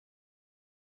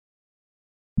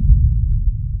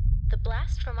The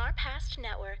Blast from Our Past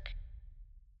Network.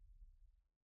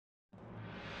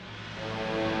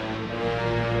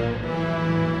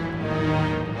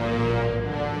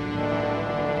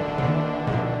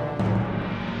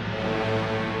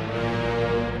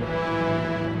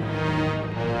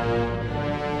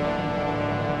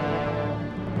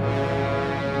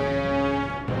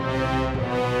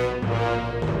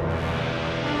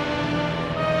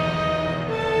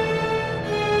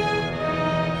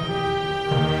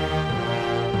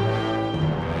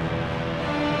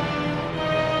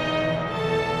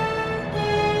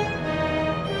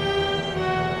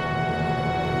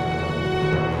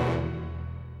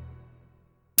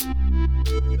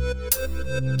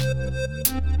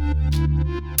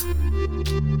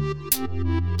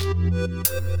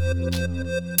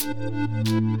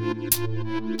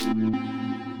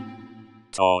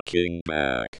 Talking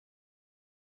Back.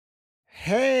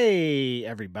 Hey,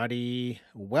 everybody.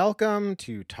 Welcome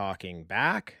to Talking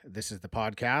Back. This is the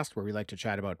podcast where we like to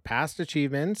chat about past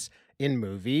achievements in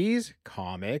movies,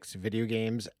 comics, video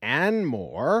games, and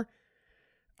more.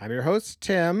 I'm your host,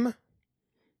 Tim.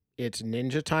 It's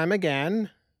ninja time again.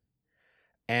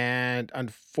 And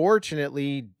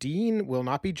unfortunately, Dean will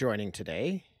not be joining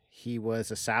today. He was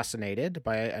assassinated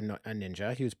by a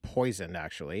ninja. He was poisoned,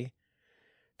 actually.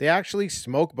 They actually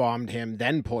smoke bombed him,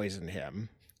 then poisoned him.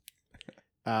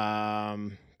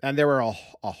 And there were a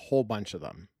whole bunch of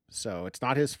them. So it's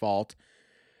not his fault.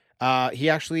 He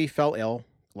actually fell ill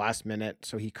last minute,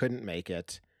 so he couldn't make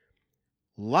it.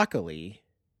 Luckily,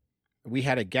 we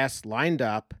had a guest lined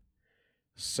up.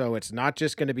 So it's not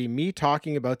just going to be me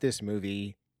talking about this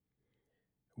movie.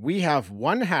 We have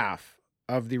one half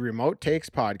of the Remote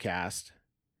Takes podcast.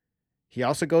 He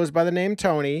also goes by the name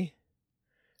Tony.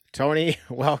 Tony,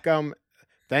 welcome.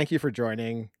 Thank you for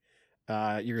joining.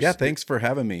 Thanks for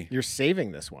having me. You're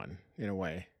saving this one in a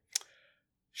way.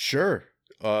 Sure.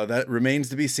 That remains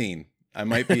to be seen. I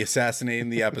might be assassinating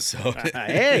the episode.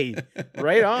 Hey,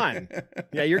 right on.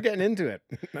 Yeah, you're getting into it.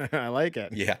 I like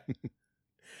it. Yeah.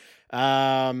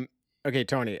 Okay,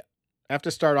 Tony, I have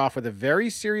to start off with a very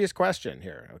serious question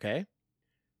here, okay?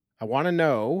 I want to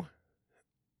know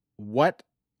what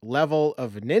level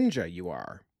of ninja you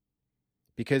are.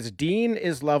 Because Dean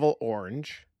is level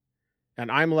orange, and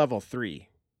I'm level 3.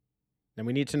 And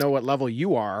we need to know what level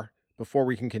you are before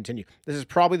we can continue. This is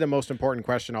probably the most important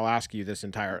question I'll ask you this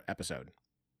entire episode.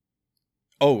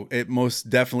 Oh, it most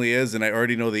definitely is, and I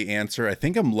already know the answer. I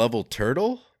think I'm level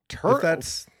turtle. Turtle?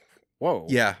 Whoa.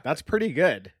 Yeah. That's pretty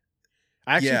good.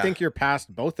 I actually think you're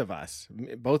past both of us,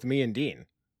 both me and Dean.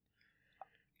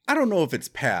 I don't know if it's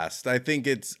past. I think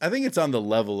it's on the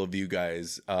level of you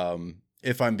guys.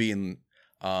 If I'm being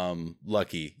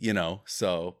lucky,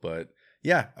 so, but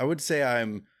yeah, I would say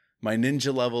my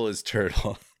ninja level is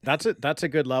turtle. That's a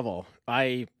good level.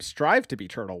 I strive to be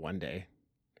turtle one day.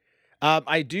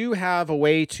 I do have a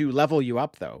way to level you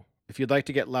up though. If you'd like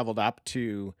to get leveled up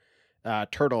to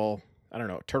turtle, I don't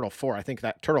know, turtle 4. I think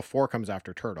that turtle 4 comes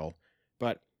after turtle,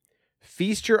 but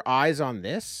feast your eyes on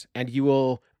this and you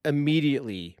will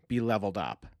immediately be leveled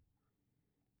up.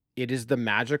 It is the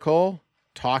magical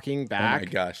Talking Back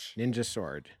ninja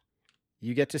sword.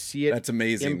 You get to see it. That's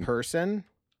amazing. In person.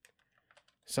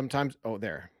 Sometimes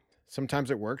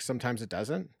it works, sometimes it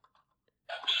doesn't.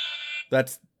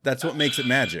 That's what makes it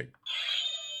magic.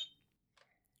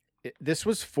 This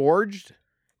was forged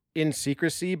in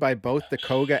secrecy by both the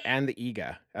Koga and the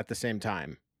Iga at the same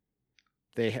time.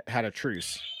 They had a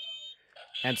truce.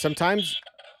 And sometimes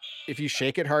if you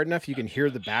shake it hard enough, you can hear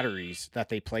the batteries that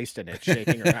they placed in it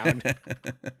shaking around.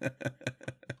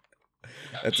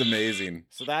 That's amazing.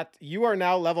 So that you are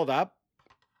now leveled up.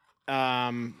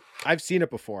 I've seen it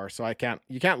before, so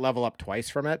you can't level up twice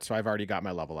from it. So I've already got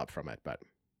my level up from it, but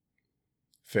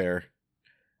fair.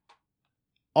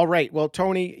 All right. Well,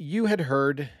 Tony, you had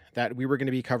heard that we were going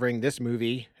to be covering this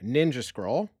movie, Ninja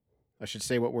Scroll. I should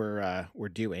say what we're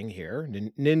doing here,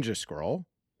 Ninja Scroll.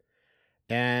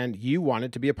 And you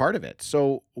wanted to be a part of it.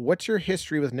 So what's your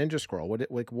history with Ninja Scroll?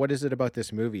 What is it about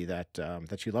this movie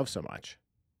that you love so much?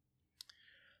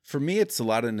 For me, it's a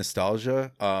lot of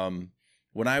nostalgia.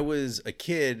 When I was a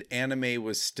kid, anime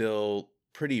was still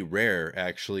pretty rare,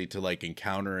 actually, to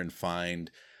encounter and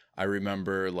find. I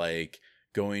remember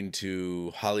going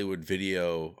to Hollywood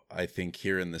Video, I think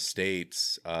here in the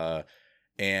States,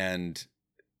 and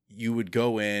you would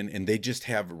go in and they just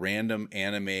have random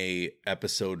anime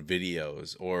episode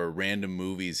videos or random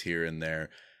movies here and there.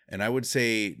 And I would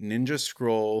say Ninja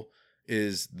Scroll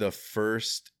is the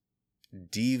first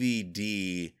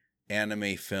DVD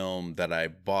anime film that I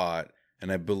bought.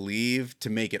 And I believe, to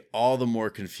make it all the more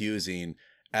confusing,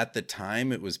 at the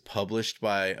time it was published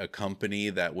by a company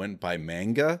that went by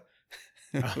Manga.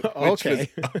 Okay.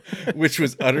 which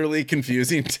was utterly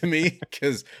confusing to me,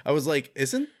 because I was like,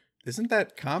 isn't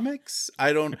that comics?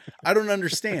 I don't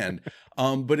understand.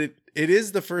 But it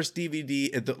is the first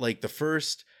DVD, like the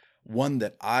first one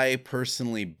that I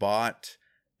personally bought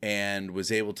and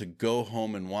was able to go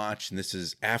home and watch. And this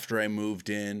is after I moved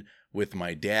in with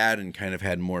my dad and kind of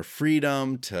had more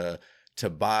freedom to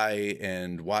buy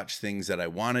and watch things that I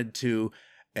wanted to.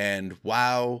 And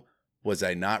wow, was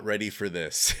I not ready for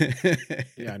this?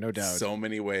 Yeah, no doubt. So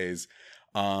many ways.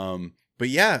 But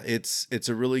yeah, it's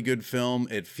a really good film.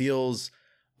 It feels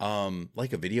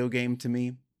like a video game to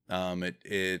me.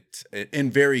 It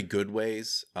in very good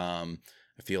ways.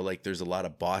 I feel like there's a lot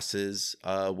of bosses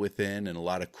within and a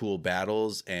lot of cool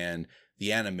battles, and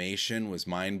the animation was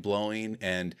mind blowing.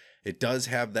 And it does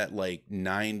have that like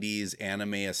 90s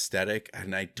anime aesthetic,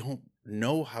 and I don't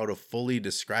know how to fully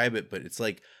describe it, but it's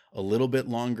like a little bit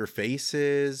longer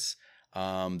faces.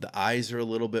 The eyes are a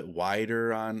little bit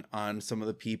wider on some of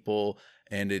the people,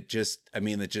 and it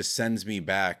just sends me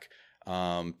back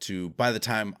to, by the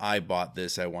time I bought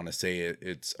this, I want to say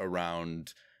it's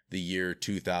around the year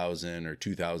 2000 or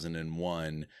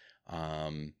 2001.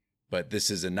 But this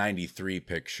is a 93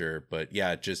 picture, but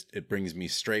yeah, it brings me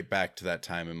straight back to that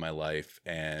time in my life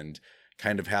and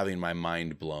kind of having my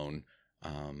mind blown.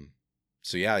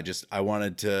 So yeah, I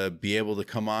wanted to be able to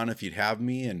come on if you'd have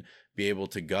me and be able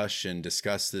to gush and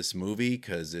discuss this movie,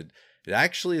 because it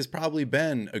actually has probably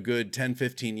been a good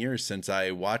 10-15 years since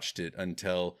I watched it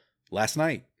until last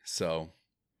night. So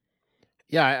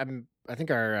yeah, I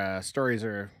think our stories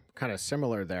are kind of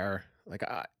similar there. Like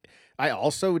I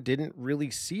also didn't really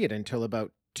see it until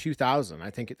about 2000. I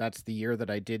think that's the year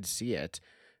that I did see it.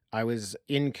 I was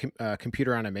in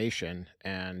computer animation,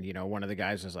 and one of the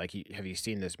guys was like, "Have you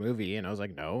seen this movie?" And I was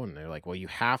like, "No." And they're like, "Well, you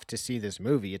have to see this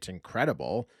movie. It's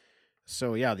incredible."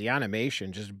 So yeah, the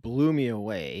animation just blew me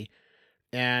away,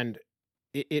 and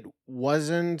it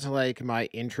wasn't like my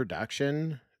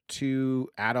introduction to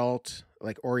adult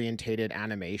like orientated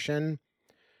animation.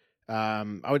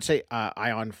 I would say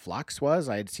Ion Flux was.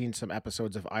 I had seen some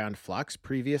episodes of Ion Flux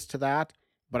previous to that,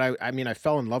 but I mean, I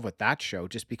fell in love with that show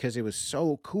just because it was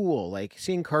so cool. Like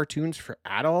seeing cartoons for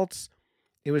adults,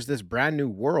 it was this brand new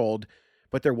world,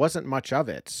 but there wasn't much of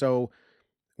it. So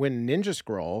when Ninja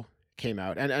Scroll came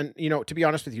out, and to be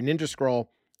honest with you, Ninja Scroll,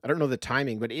 I don't know the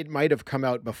timing, but it might have come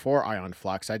out before Ion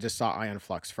Flux. I just saw Ion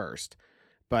Flux first,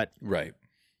 but right.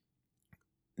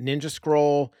 Ninja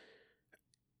Scroll,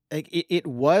 like it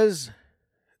was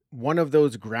one of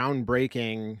those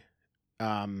groundbreaking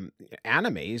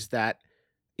animes that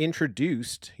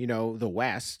introduced, the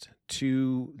West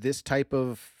to this type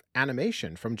of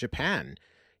animation from Japan.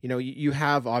 You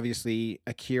have obviously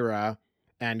Akira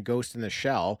and Ghost in the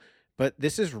Shell, but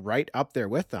this is right up there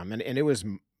with them. And it was,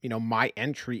 my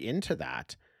entry into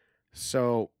that.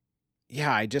 So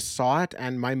yeah, I just saw it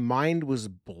and my mind was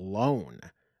blown.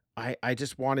 I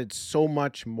just wanted so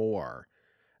much more.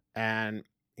 And,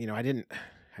 I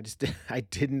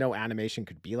didn't know animation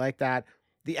could be like that.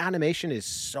 The animation is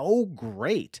so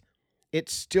great. It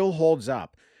still holds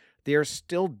up. They're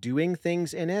still doing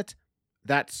things in it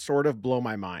that sort of blow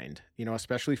my mind,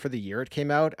 especially for the year it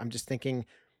came out. I'm just thinking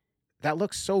that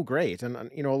looks so great. And,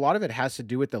 a lot of it has to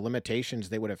do with the limitations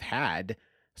they would have had.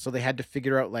 So they had to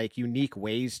figure out like unique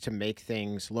ways to make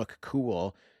things look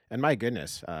cool. And my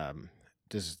goodness,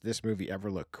 does this movie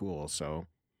ever look cool? So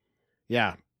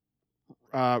yeah,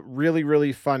 really,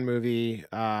 really fun movie.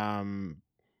 I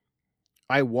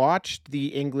watched the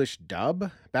English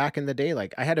dub back in the day.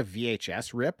 Like I had a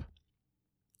VHS rip.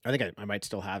 I think I might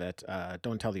still have it.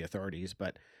 Don't tell the authorities,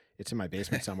 but it's in my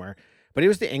basement somewhere. But it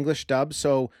was the English dub.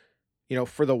 So,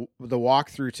 for the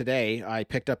walkthrough today, I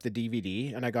picked up the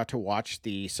DVD and I got to watch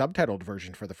the subtitled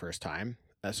version for the first time.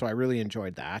 So I really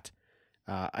enjoyed that.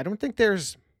 I don't think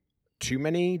there's too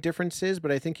many differences,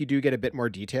 but I think you do get a bit more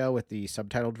detail with the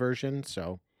subtitled version.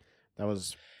 So that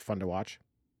was fun to watch.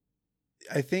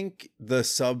 I think the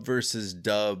sub versus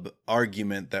dub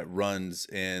argument that runs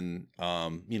in,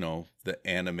 the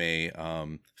anime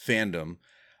fandom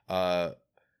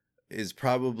is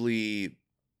probably,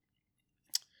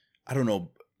 I don't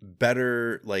know,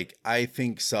 better. Like, I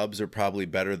think subs are probably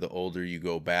better the older you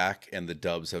go back, and the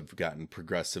dubs have gotten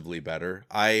progressively better.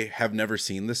 I have never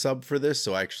seen the sub for this,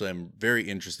 so actually I'm very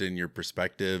interested in your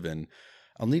perspective, and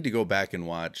I'll need to go back and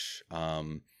watch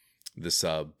the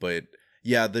sub. But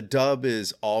yeah, the dub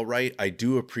is all right. I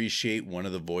do appreciate one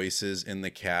of the voices in the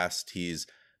cast. He's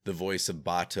the voice of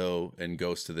Bato in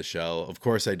Ghost of the Shell. Of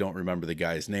course, I don't remember the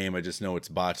guy's name. I just know it's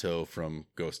Bato from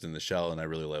Ghost in the Shell, and I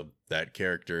really love that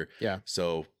character. Yeah.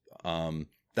 So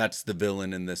that's the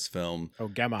villain in this film. Oh,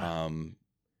 Gemma.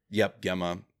 Yep,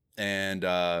 Gemma. And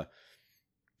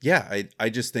yeah, I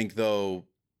just think though,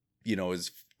 you know,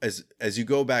 as you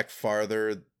go back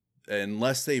farther,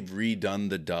 unless they've redone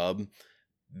the dub,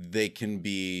 they can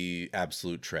be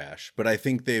absolute trash. But I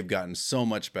think they've gotten so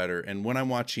much better. And when I'm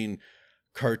watching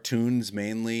cartoons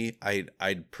mainly,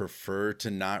 I'd prefer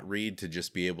to not read, to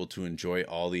just be able to enjoy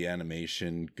all the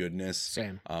animation goodness.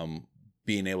 Same.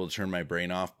 Being able to turn my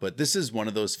brain off. But this is one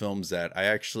of those films that I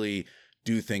actually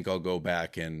do think I'll go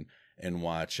back and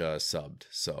watch subbed.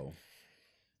 So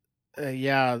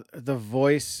yeah, the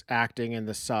voice acting in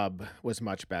the sub was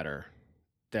much better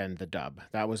than the dub.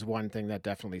 That was one thing that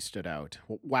definitely stood out.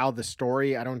 While the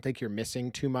story, I don't think you're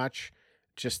missing too much.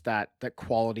 Just that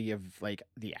quality of like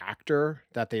the actor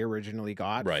that they originally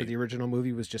got for the original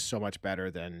movie was just so much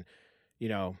better than, you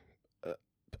know,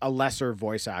 a lesser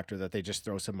voice actor that they just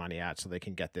throw some money at so they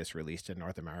can get this released in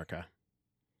North America.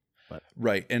 But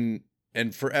right.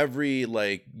 And for every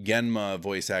like Genma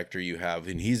voice actor you have,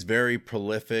 and he's very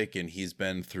prolific and he's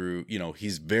been through, you know,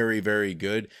 he's very, very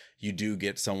good. You do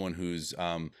get someone who's,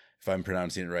 if I'm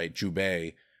pronouncing it right,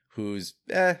 Jubei, who's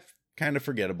kind of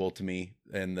forgettable to me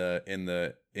in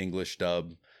the English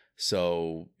dub.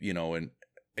 So, you know, and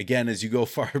again, as you go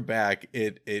far back,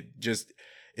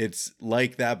 it's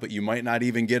like that, but you might not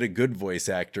even get a good voice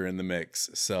actor in the mix.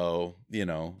 So, you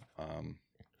know,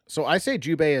 so I say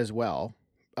Jubei as well.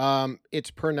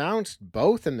 It's pronounced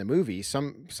both in the movie.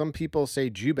 Some people say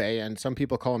Jubei and some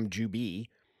people call him Jubi.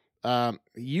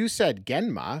 You said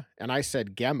Genma and I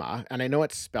said Gemma, and I know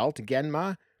it's spelt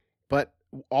Genma, but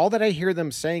all that I hear them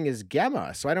saying is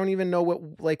Gemma. So I don't even know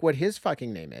what his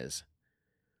fucking name is.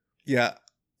 Yeah.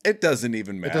 It doesn't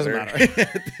even matter. It doesn't matter.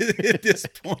 At this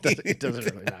point. It doesn't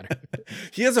really matter.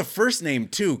 He has a first name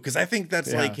too, because I think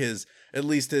that's like his, at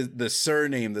least the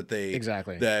surname that they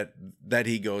exactly that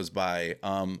he goes by,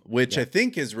 which I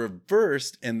think is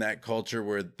reversed in that culture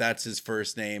where that's his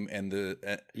first name and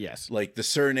the like the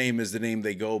surname is the name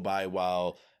they go by,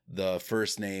 while the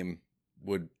first name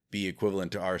would be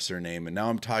equivalent to our surname. And now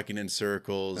I'm talking in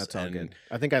circles. That's all good.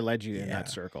 I think I led you in that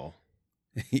circle.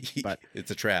 But it's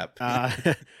a trap.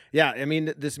 Yeah, I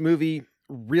mean, this movie,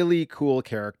 really cool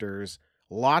characters,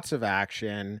 lots of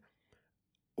action.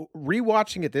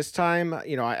 Rewatching it this time,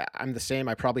 you know, I'm the same.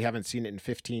 I probably haven't seen it in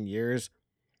 15 years.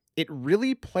 It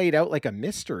really played out like a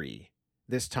mystery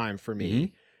this time for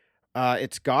me. Mm-hmm.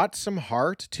 It's got some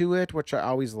heart to it, which I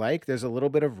always like. There's a little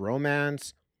bit of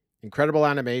romance, incredible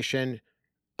animation,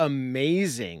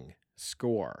 amazing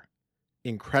score,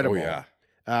 incredible. Oh, yeah.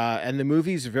 And the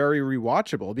movie's very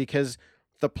rewatchable because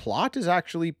the plot is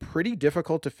actually pretty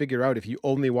difficult to figure out if you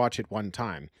only watch it one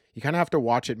time. You kind of have to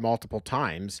watch it multiple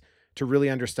times to really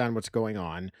understand what's going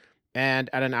on. And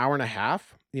at an hour and a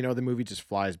half, you know, the movie just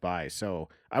flies by. So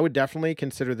I would definitely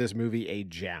consider this movie a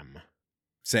gem.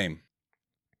 Same.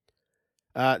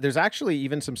 There's actually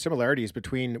even some similarities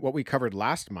between what we covered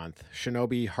last month,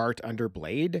 Shinobi Heart Under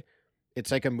Blade.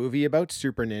 It's like a movie about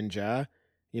Super Ninja.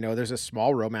 You know, there's a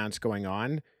small romance going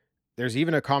on. There's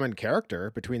even a common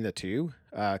character between the two,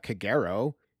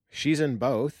 Kagero. She's in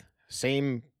both.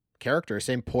 Same character,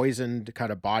 same poisoned kind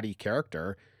of body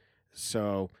character.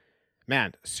 So,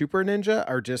 man, Super Ninja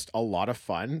are just a lot of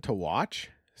fun to watch.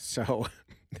 So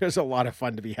there's a lot of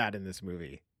fun to be had in this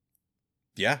movie.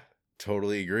 Yeah,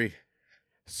 totally agree.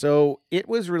 So it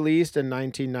was released in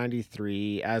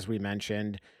 1993, as we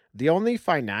mentioned. The only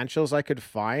financials I could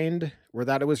find were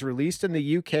that it was released in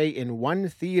the UK in one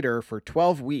theater for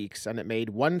 12 weeks and it made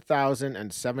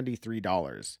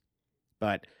 $1,073.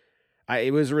 But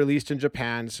it was released in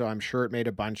Japan, so I'm sure it made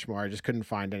a bunch more. I just couldn't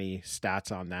find any stats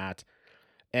on that.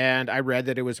 And I read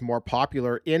that it was more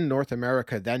popular in North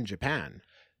America than Japan.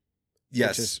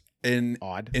 Yes. Which is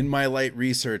odd. In my light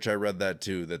research, I read that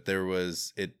too, that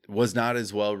it was not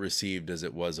as well received as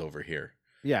it was over here.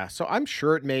 Yeah, so I'm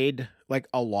sure it made like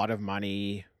a lot of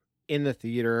money in the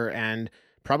theater and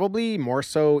probably more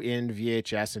so in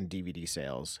VHS and DVD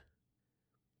sales.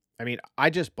 I mean,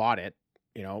 I just bought it,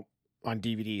 you know, on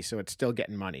DVD, so it's still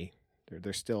getting money.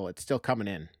 It's still coming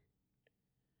in.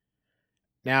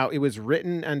 Now, it was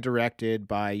written and directed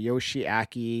by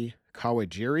Yoshiaki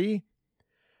Kawajiri,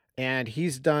 and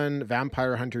he's done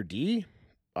Vampire Hunter D.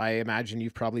 I imagine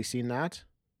you've probably seen that.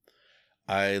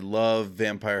 I love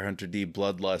Vampire Hunter D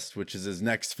Bloodlust, which is his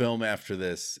next film after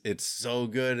this. It's so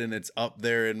good, and it's up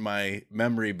there in my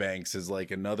memory banks as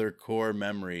like another core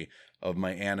memory of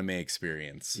my anime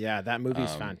experience. Yeah, that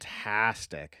movie's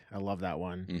fantastic. I love that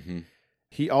one. Mm-hmm.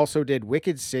 He also did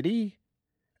Wicked City,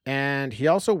 and he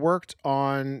also worked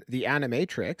on The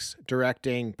Animatrix,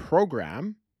 directing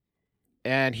Program,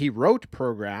 and he wrote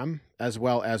Program as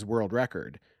well as World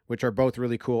Record, which are both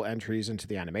really cool entries into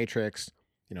The Animatrix.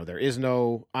 You know, there is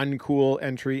no uncool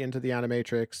entry into The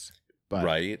Animatrix, but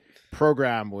Right.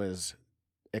 Program was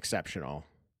exceptional.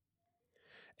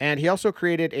 And he also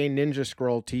created a Ninja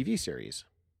Scroll TV series.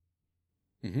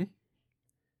 Mm-hmm.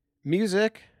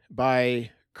 Music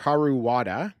by Karu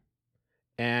Wada,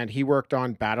 and he worked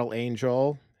on Battle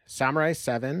Angel, Samurai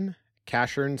 7,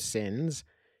 Cashern Sins,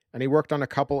 and he worked on a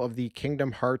couple of the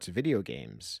Kingdom Hearts video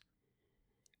games.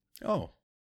 Oh.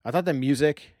 I thought the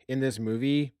music in this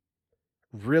movie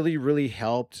really, really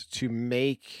helped to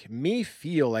make me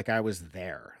feel like I was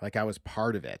there, like I was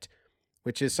part of it,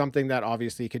 which is something that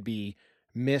obviously could be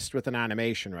missed with an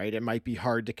animation, right? It might be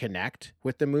hard to connect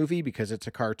with the movie because it's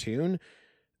a cartoon.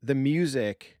 The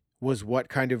music was what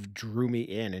kind of drew me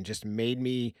in and just made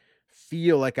me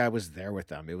feel like I was there with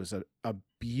them. It was a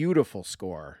beautiful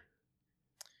score.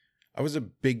 I was a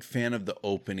big fan of the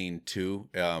opening too.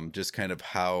 Just kind of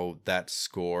how that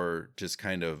score just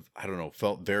kind of, I don't know,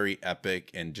 felt very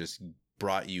epic and just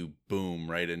brought you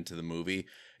boom right into the movie.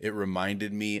 It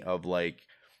reminded me of like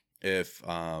if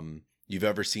you've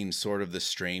ever seen Sword of the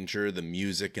Stranger, the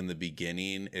music in the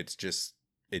beginning, it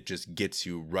just gets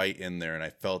you right in there. And I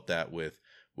felt that with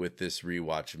this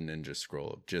rewatch of Ninja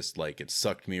Scroll. Just like it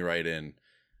sucked me right in.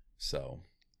 So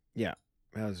yeah,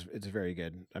 it's very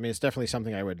good. I mean, it's definitely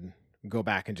something I would go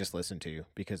back and just listen to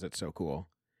because it's so cool.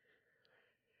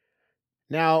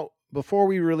 Now, before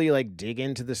we really like dig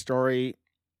into the story,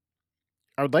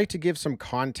 I would like to give some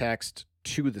context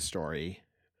to the story.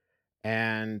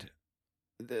 And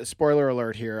the spoiler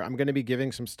alert here, I'm going to be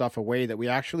giving some stuff away that we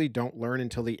actually don't learn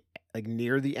until the like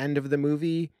near the end of the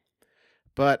movie,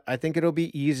 but I think it'll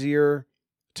be easier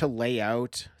to lay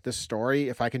out the story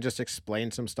if I can just explain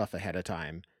some stuff ahead of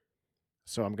time.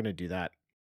 So I'm going to do that.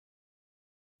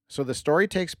 So the story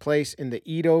takes place in the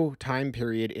Edo time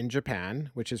period in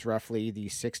Japan, which is roughly the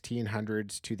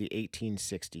 1600s to the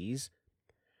 1860s.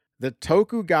 The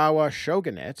Tokugawa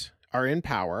shogunate are in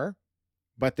power,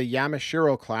 but the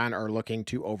Yamashiro clan are looking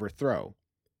to overthrow.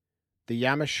 The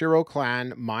Yamashiro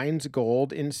clan mines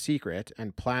gold in secret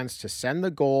and plans to send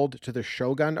the gold to the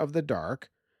Shogun of the Dark,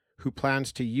 who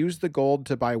plans to use the gold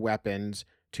to buy weapons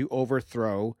to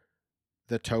overthrow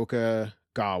the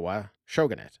Tokugawa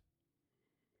shogunate.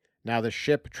 Now, the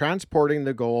ship transporting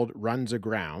the gold runs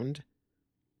aground.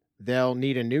 They'll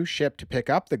need a new ship to pick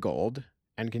up the gold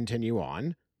and continue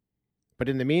on. But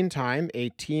in the meantime, a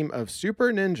team of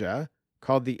super ninja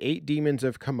called the Eight Demons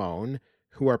of Kamon,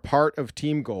 who are part of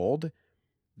Team Gold,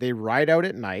 they ride out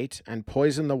at night and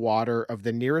poison the water of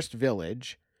the nearest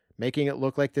village, making it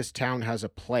look like this town has a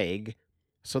plague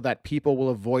so that people will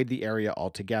avoid the area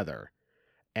altogether.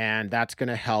 And that's going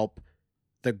to help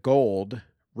the gold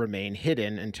remain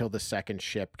hidden until the second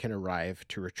ship can arrive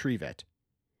to retrieve it.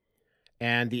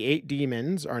 And the Eight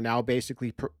Demons are now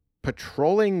basically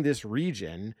patrolling this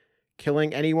region,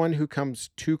 killing anyone who comes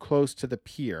too close to the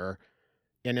pier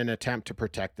in an attempt to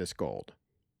protect this gold.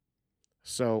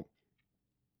 So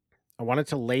I wanted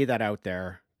to lay that out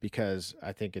there because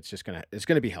I think it's going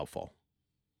to be helpful.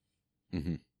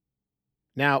 Mm-hmm.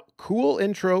 Now, cool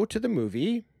intro to the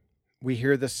movie. We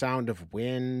hear the sound of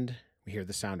wind. We hear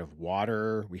the sound of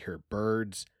water. We hear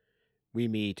birds. We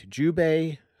meet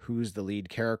Jubei, who's the lead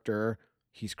character.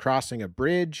 He's crossing a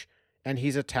bridge, and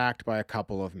he's attacked by a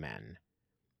couple of men.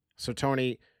 So,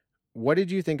 Tony, what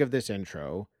did you think of this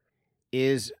intro?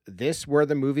 Is this where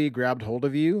the movie grabbed hold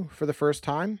of you for the first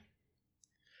time?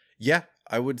 Yeah,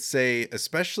 I would say,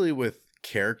 especially with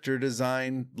character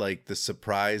design, like the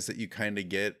surprise that you kind of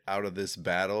get out of this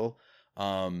battle.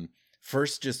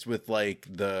 First, just with like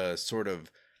the sort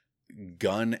of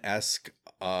gun-esque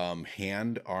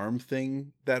hand arm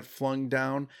thing that flung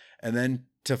down, and then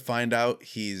to find out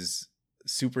he's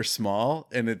super small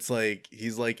and it's like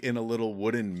he's like in a little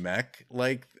wooden mech,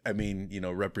 like, I mean, you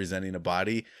know, representing a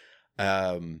body.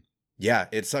 Yeah,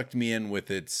 it sucked me in with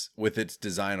its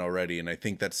design already, and I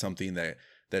think that's something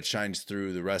that shines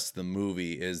through the rest of the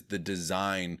movie is the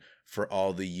design for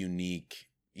all the unique,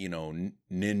 you know,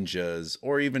 ninjas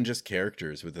or even just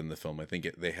characters within the film. I think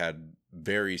they had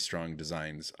very strong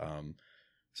designs.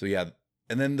 So yeah,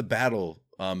 and then the battle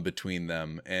between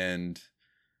them and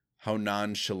how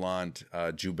nonchalant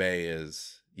Jubei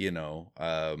is, you know,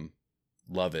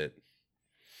 love it.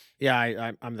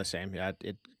 Yeah, I'm the same. Yeah,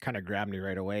 it kind of grabbed me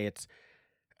right away. It's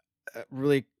a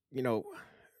really, you know,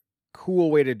 cool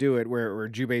way to do it where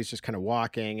Jubei's just kind of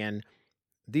walking and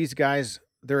these guys,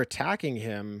 they're attacking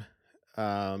him.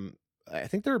 I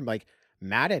think they're like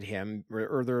mad at him,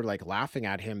 or they're like laughing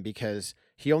at him because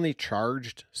he only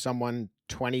charged someone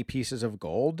 20 pieces of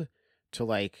gold to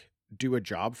like do a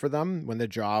job for them when the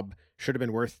job should have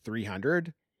been worth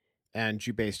 300. And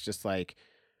Jubei's just like,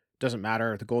 doesn't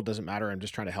matter. The gold doesn't matter. I'm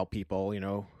just trying to help people,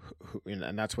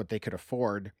 and that's what they could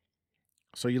afford.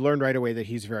 So you learn right away that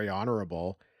he's very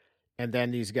honorable. And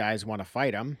then these guys want to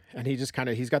fight him. And he just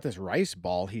he's got this rice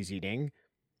ball he's eating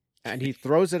and he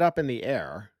throws it up in the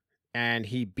air and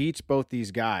he beats both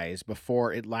these guys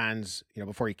before it lands,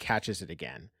 before he catches it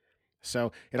again.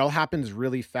 So it all happens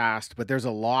really fast, but there's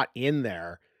a lot in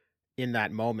there in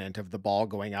that moment of the ball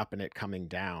going up and it coming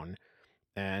down.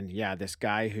 And yeah, this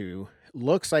guy who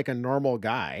looks like a normal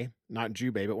guy, not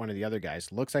Jubei, but one of the other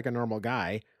guys, looks like a normal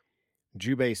guy.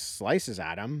 Jubei slices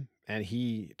at him and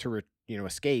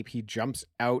escape, he jumps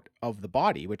out of the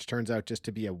body, which turns out just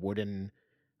to be a wooden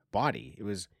body. It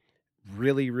was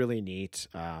really, really neat.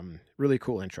 Really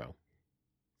cool intro.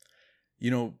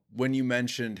 When you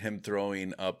mentioned him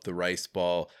throwing up the rice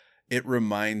ball, it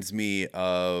reminds me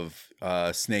of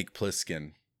Snake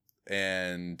Plissken.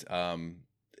 And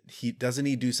he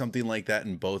do something like that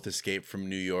in both Escape from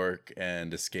New York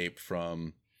and Escape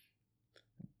from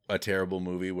A Terrible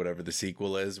Movie, whatever the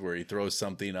sequel is, where he throws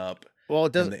something up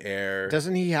in the air.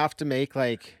 Doesn't he have to make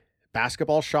like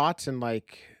basketball shots in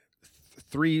like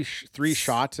three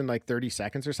shots in like 30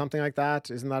 seconds or something like that?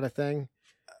 Isn't that a thing?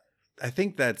 I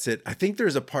think that's it. I think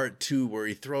there's a part 2 where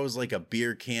he throws like a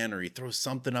beer can or he throws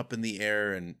something up in the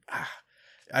air and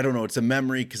I don't know. It's a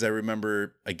memory because I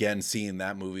remember, again, seeing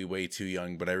that movie way too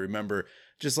young, but I remember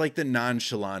just like the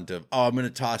nonchalant of, I'm going to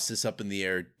toss this up in the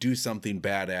air, do something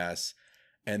badass,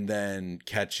 and then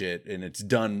catch it, and it's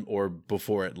done or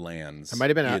before it lands. It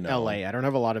might have been at LA. I don't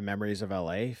have a lot of memories of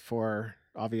LA for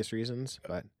obvious reasons,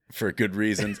 but for good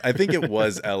reasons. I think it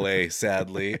was LA,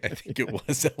 sadly. I think it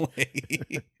was LA.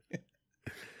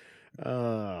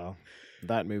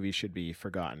 That movie should be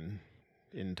forgotten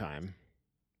in time.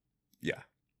 Yeah.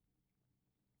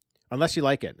 Unless you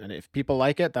like it. And if people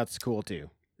like it, that's cool too.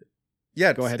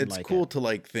 Yeah, go ahead and it's like cool it. to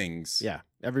like things. Yeah.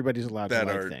 Everybody's allowed to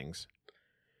like things.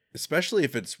 Especially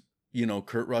if it's,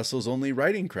 Kurt Russell's only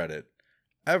writing credit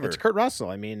ever. It's Kurt Russell.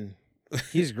 I mean,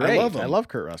 he's great. I love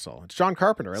Kurt Russell. It's John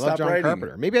Carpenter. I love John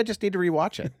Carpenter. Maybe I just need to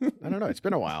rewatch it. I don't know. It's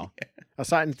been a while. Yeah. I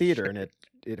saw it in theater and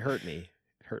it hurt me.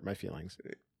 It hurt my feelings.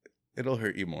 It'll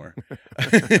hurt you more.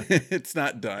 It's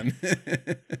not done.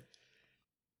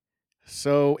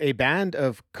 So a band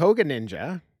of Koga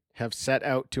ninja have set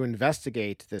out to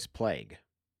investigate this plague.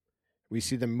 We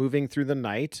see them moving through the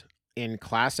night in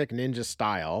classic ninja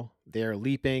style. They're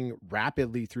leaping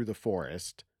rapidly through the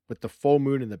forest with the full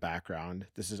moon in the background.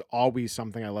 This is always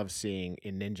something I love seeing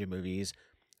in ninja movies.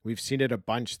 We've seen it a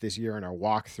bunch this year in our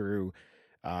walkthrough.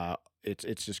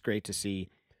 It's just great to see.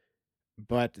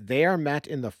 But they are met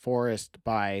in the forest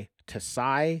by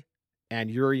Tasai and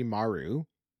Yurimaru,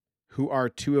 who are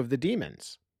two of the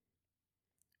demons.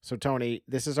 So, Tony,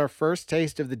 this is our first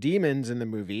taste of the demons in the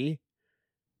movie.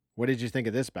 What did you think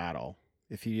of this battle,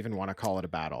 if you even want to call it a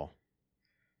battle?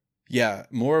 Yeah,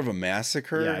 more of a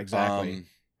massacre. Yeah, exactly.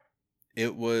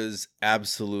 It was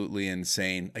absolutely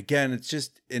insane. Again, it's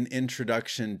just an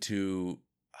introduction to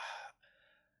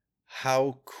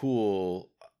how cool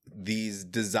these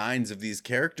designs of these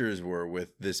characters were, with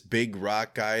this big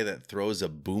rock guy that throws a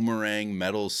boomerang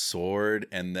metal sword,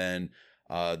 and then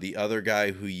the other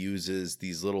guy who uses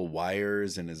these little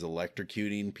wires and is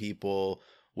electrocuting people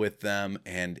with them.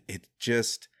 And it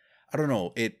just, I don't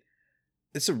know,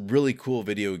 it's a really cool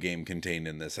video game contained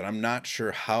in this, and I'm not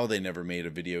sure how they never made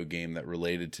a video game that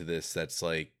related to this that's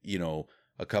like,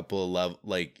 a couple of level,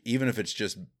 like, even if it's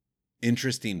just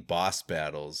interesting boss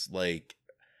battles, like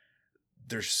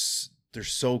they're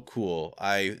so cool.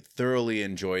 I thoroughly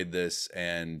enjoyed this,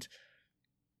 and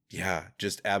yeah,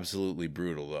 just absolutely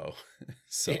brutal though.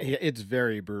 So it's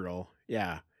very brutal.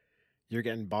 Yeah. You're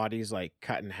getting bodies like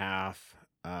cut in half.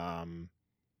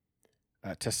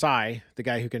 Tasai, the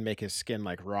guy who can make his skin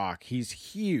like rock, he's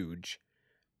huge.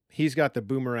 He's got the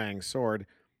boomerang sword.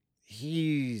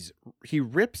 He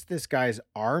rips this guy's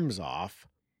arms off,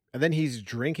 and then he's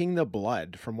drinking the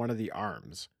blood from one of the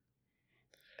arms.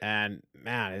 And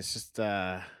man, it's just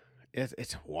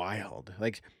it's wild.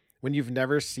 Like when you've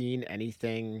never seen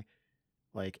anything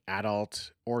like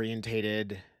adult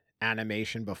orientated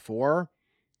animation before,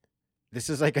 this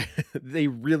is like they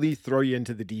really throw you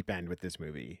into the deep end with this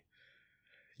movie.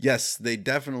 Yes, they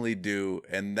definitely do.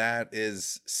 And that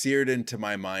is seared into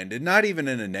my mind, and not even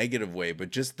in a negative way, but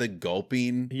just the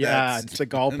gulping. Yeah, it's the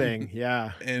gulping.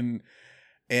 Yeah.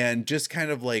 And just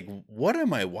kind of like, what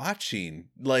am I watching?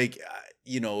 Like,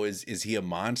 is he a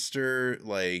monster?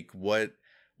 Like, what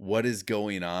what is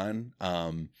going on.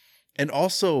 And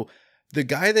also the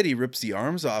guy that he rips the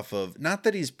arms off of, not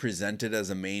that he's presented as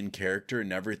a main character,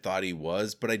 never thought he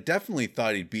was, but I definitely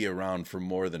thought he'd be around for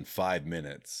more than 5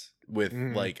 minutes with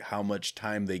like how much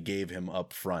time they gave him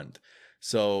up front.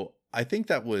 So I think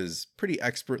that was pretty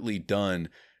expertly done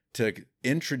to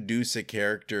introduce a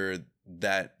character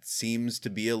that seems to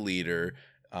be a leader,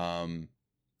 and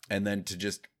then to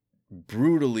just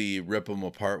brutally rip him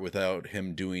apart without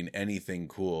him doing anything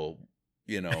cool,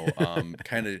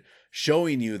 kind of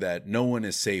showing you that no one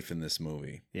is safe in this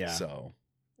movie. Yeah. So,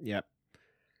 yep.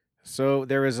 So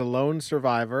there is a lone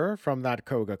survivor from that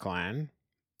Koga clan.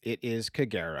 It is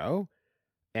Kagero,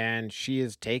 and she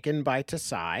is taken by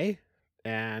Tasai,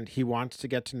 and he wants to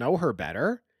get to know her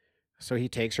better. So he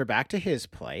takes her back to his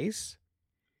place,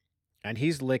 and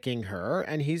he's licking her,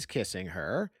 and he's kissing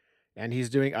her, and he's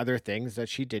doing other things that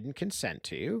she didn't consent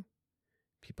to.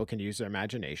 People can use their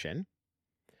imagination.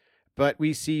 But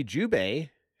we see Jubei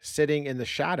sitting in the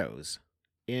shadows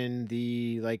in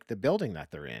the building that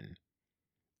they're in.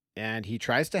 And he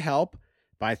tries to help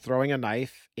by throwing a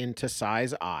knife into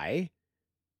Tasai's eye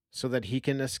so that he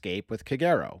can escape with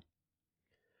Kagero.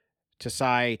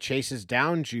 Tasai chases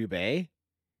down Jubei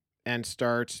and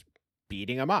starts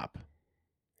beating him up.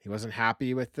 He wasn't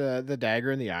happy with the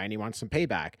dagger in the eye, and he wants some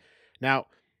payback. Now,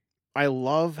 I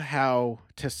love how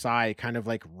Tasai kind of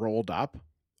like rolled up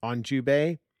on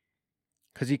Jubei,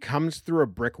 because he comes through a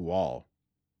brick wall,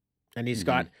 and he's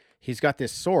got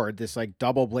this sword, this like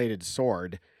double-bladed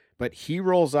sword, but he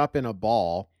rolls up in a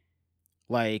ball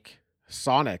like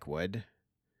Sonic would,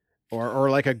 or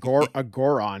like a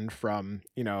Goron from,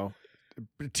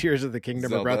 Tears of the Kingdom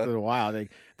Zelda. or Breath of the Wild.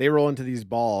 They roll into these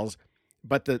balls,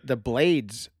 but the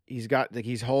blades,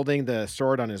 he's holding the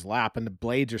sword on his lap, and the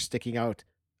blades are sticking out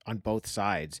on both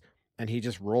sides, and he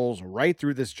just rolls right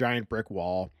through this giant brick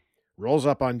wall, rolls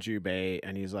up on Jubei,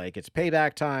 and he's like, it's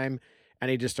payback time,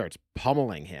 and he just starts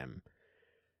pummeling him.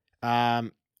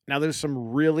 Now there's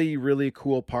some really, really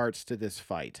cool parts to this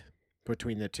fight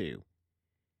between the two.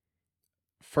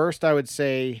 First, I would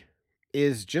say,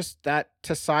 is just that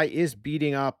Tasai is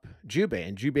beating up Jubei,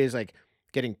 and Jubei is like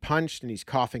getting punched, and he's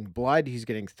coughing blood. He's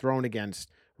getting thrown against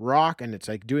rock, and it's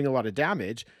like doing a lot of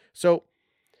damage. So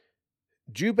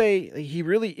Jubei, he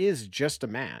really is just a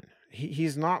man.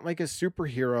 He's not like a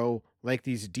superhero like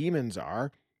these demons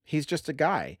are. He's just a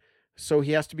guy. So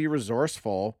he has to be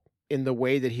resourceful in the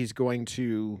way that he's going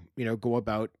to, go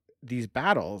about these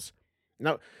battles.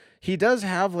 Now, he does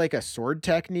have like a sword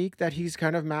technique that he's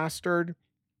kind of mastered,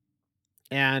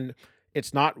 and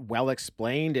it's not well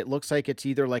explained. It looks like it's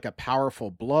either like a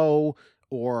powerful blow,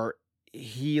 or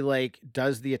he like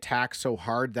does the attack so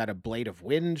hard that a blade of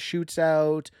wind shoots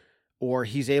out, or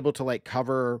he's able to like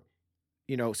cover,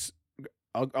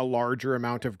 a larger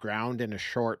amount of ground in a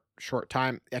short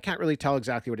time. I can't really tell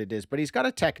exactly what it is, but he's got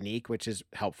a technique which is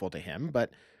helpful to him.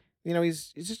 But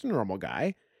he's just a normal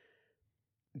guy.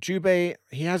 Jubei,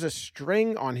 he has a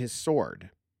string on his sword,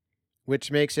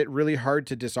 which makes it really hard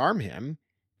to disarm him,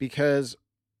 because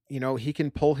he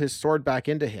can pull his sword back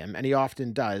into him, and he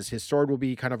often does. His sword will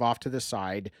be kind of off to the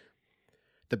side.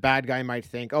 The bad guy might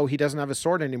think, oh, he doesn't have a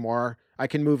sword anymore, I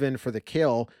can move in for the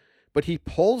kill. But he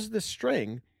pulls the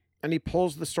string, and he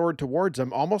pulls the sword towards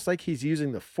him, almost like he's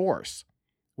using the force,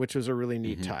 which was a really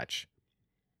neat touch.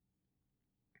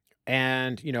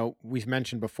 And, we've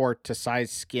mentioned before,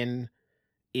 Tasai's skin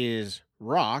is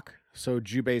rock, so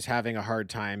Jubei's having a hard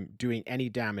time doing any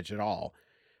damage at all.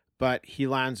 But he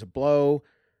lands a blow,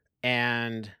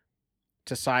 and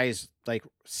Tasai's like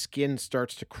skin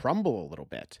starts to crumble a little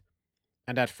bit.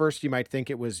 And at first you might think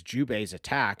it was Jubei's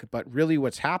attack, but really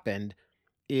what's happened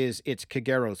is it's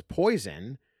Kagero's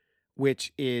poison,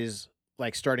 which is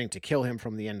like starting to kill him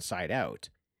from the inside out.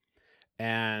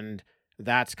 And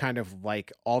that's kind of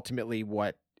like ultimately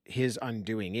what his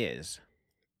undoing is.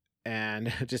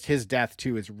 And just his death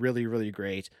too is really, really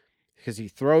great, because he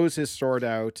throws his sword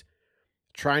out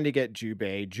trying to get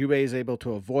Jubei. Jubei is able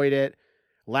to avoid it,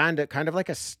 land it kind of like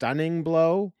a stunning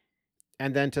blow,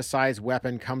 and then Tasai's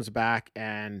weapon comes back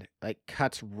and like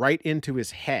cuts right into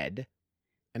his head.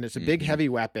 And it's a big heavy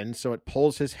weapon, so it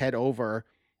pulls his head over,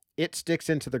 it sticks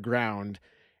into the ground,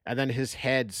 and then his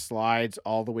head slides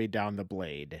all the way down the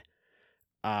blade.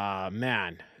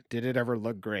 Man, did it ever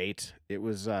look great. It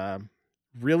was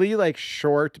really like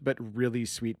short but really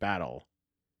sweet battle.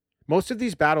 Most of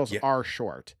these battles are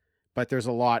short, but there's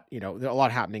a lot, there's a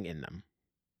lot happening in them.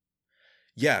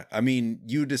 Yeah, I mean,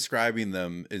 you describing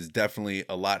them is definitely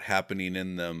a lot happening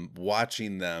in them.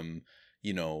 Watching them,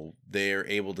 they're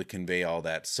able to convey all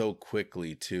that so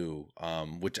quickly too,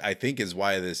 which I think is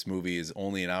why this movie is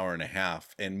only an hour and a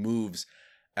half and moves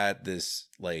at this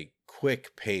like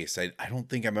quick pace. I don't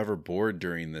think I'm ever bored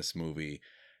during this movie.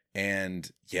 And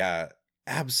yeah,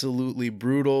 absolutely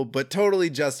brutal, but totally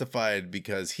justified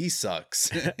because he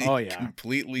sucks. Oh He yeah.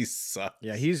 completely sucks.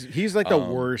 Yeah, he's like the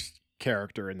Um, worst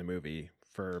character in the movie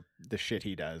for the shit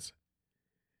he does.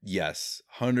 yes,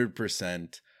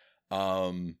 100%.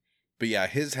 But yeah,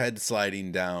 his head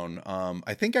sliding down.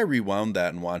 I think I rewound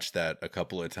that and watched that a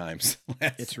couple of times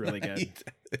last It's really good. night.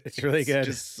 It's really good.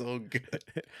 Just so good.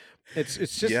 It's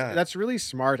just Yeah. that's really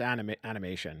smart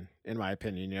animation in my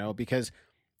opinion, because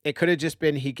it could have just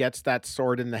been he gets that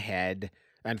sword in the head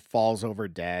and falls over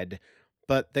dead,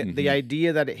 but the Mhm.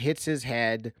 idea that it hits his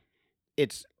head,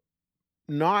 it's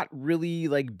not really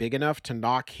like big enough to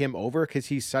knock him over because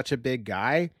he's such a big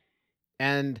guy.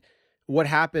 And what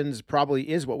happens probably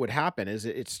is what would happen is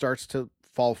it starts to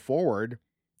fall forward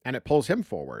and it pulls him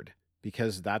forward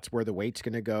because that's where the weight's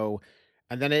going to go.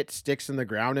 And then it sticks in the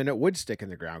ground and it would stick in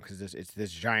the ground because it's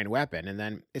this giant weapon. And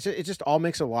then it just all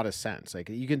makes a lot of sense. Like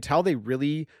you can tell they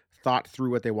really thought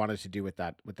through what they wanted to do with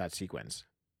that sequence.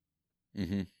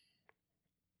 Mhm.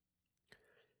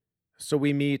 So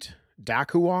we meet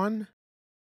Dakuan,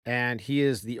 and he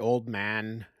is the old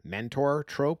man mentor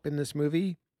trope in this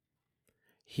movie.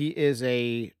 He is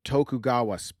a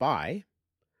Tokugawa spy,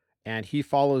 and he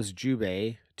follows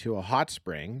Jubei to a hot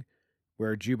spring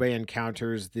where Jubei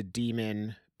encounters the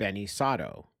demon Beni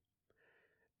Sato.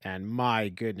 And my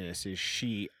goodness, is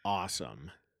she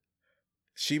awesome.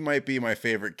 She might be my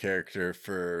favorite character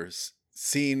for a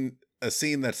scene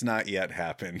that's not yet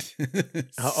happened.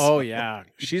 Oh, So, yeah.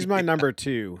 She's my number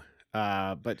 2.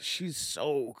 But she's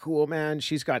so cool, man.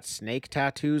 She's got snake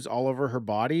tattoos all over her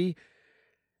body,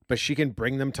 but she can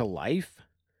bring them to life,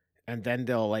 and then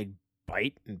they'll like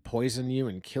bite and poison you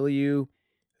and kill you.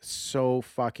 So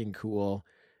fucking cool.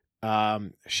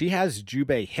 She has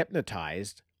Jubei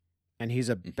hypnotized, and he's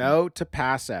Mhm. about to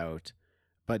pass out,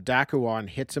 but Dakuan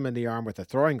hits him in the arm with a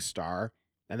throwing star,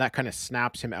 and that kind of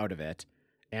snaps him out of it,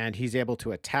 and he's able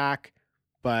to attack,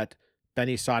 but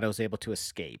Beni Sato's able to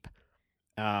escape.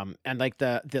 And like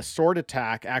the sword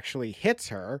attack actually hits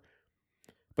her,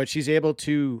 but she's able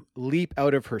to leap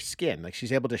out of her skin. Like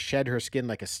she's able to shed her skin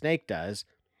like a snake does.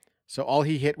 So all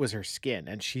he hit was her skin,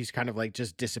 and she's kind of like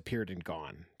just disappeared and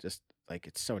gone. Just like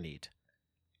it's so neat.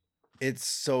 It's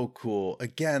so cool.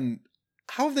 Again,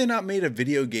 how have they not made a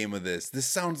video game of this? This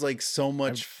sounds like so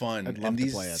much fun. I'd love And to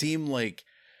these play it. seem like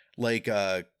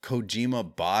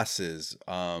Kojima bosses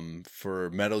for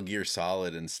Metal Gear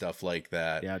Solid and stuff like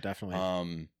that. Yeah,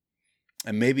 definitely.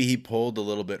 And maybe he pulled a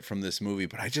little bit from this movie,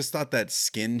 but I just thought that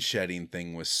skin shedding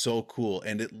thing was so cool.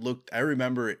 And I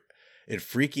remember it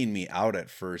freaking me out at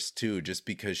first too, just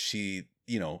because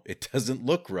it doesn't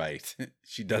look right.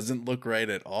 She doesn't look right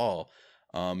at all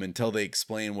until they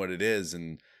explain what it is.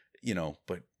 And,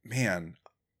 but man,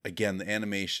 again, the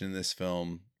animation in this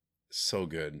film, so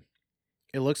good.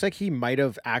 It looks like he might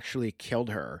have actually killed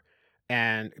her.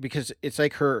 And because it's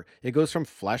like it goes from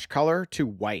flesh color to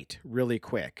white really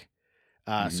quick.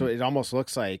 So Mhm. it almost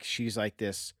looks like she's like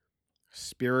this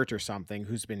spirit or something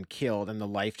who's been killed, and the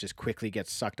life just quickly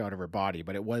gets sucked out of her body,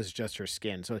 but it was just her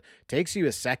skin. So it takes you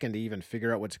a second to even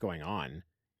figure out what's going on.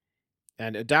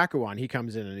 And Dakuan, he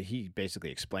comes in and he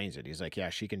basically explains it. He's like, yeah,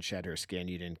 she can shed her skin.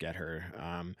 You didn't get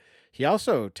her. He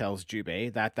also tells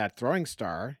Jubei that throwing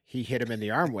star he hit him in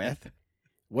the arm with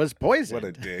was What a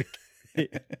poisoned dick.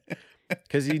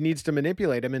 because he needs to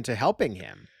manipulate him into helping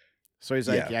him. So he's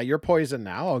like, Yeah. yeah, you're poisoned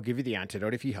now. I'll give you the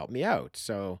antidote if you help me out.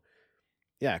 So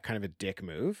yeah, kind of a dick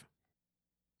move.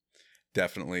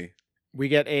 Definitely. We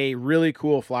get a really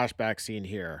cool flashback scene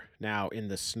here now in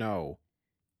the snow.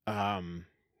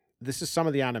 This is some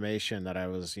of the animation that I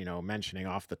was, mentioning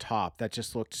off the top that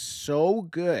just looked so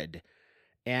good.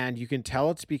 And you can tell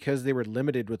it's because they were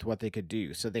limited with what they could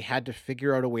do. So they had to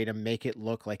figure out a way to make it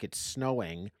look like it's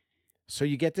snowing. So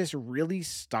you get this really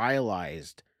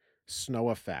stylized snow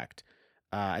effect.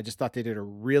 I just thought they did a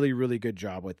really, really good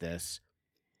job with this.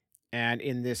 And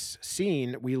in this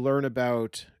scene, we learn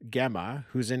about Gemma,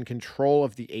 who's in control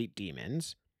of the 8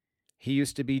 demons. He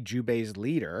used to be Jubei's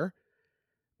leader,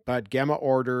 but Gemma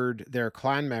ordered their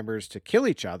clan members to kill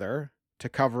each other to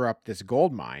cover up this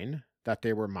gold mine that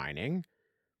they were mining.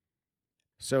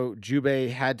 So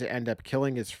Jubei had to end up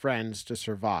killing his friends to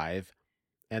survive,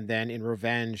 and then in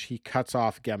revenge, he cuts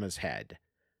off Gemma's head.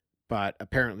 But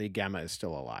apparently, Gemma is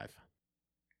still alive.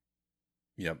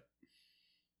 Yep.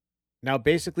 Now,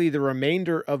 basically, the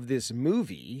remainder of this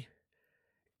movie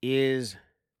is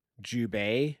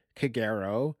Jubei,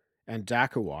 Kagero, and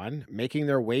Dakuan making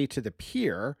their way to the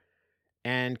pier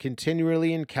and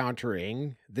continually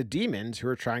encountering the demons who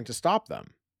are trying to stop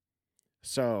them.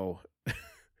 So,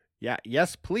 Yeah.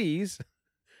 Yes, please.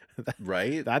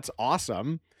 Right? That's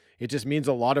awesome. It just means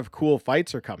a lot of cool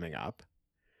fights are coming up.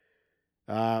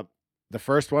 The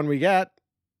first one we get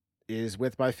is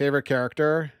with my favorite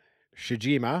character,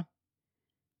 Shijima,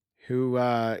 who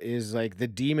is like the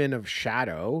demon of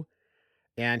shadow,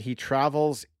 and he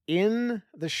travels in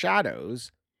the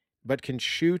shadows, but can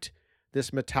shoot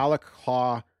this metallic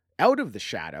claw out of the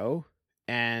shadow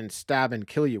and stab and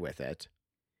kill you with it.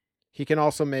 He can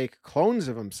also make clones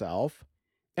of himself,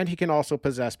 and he can also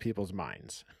possess people's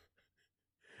minds.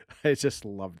 I just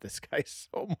love this guy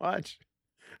so much.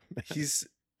 He's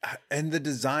and the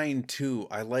design too.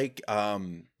 I like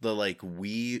the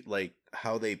like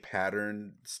how they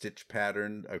stitch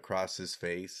patterned across his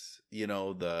face,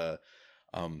 the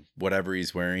whatever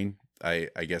he's wearing. I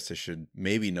guess I should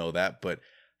maybe know that, but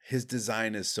his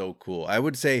design is so cool. I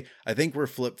would say I think we're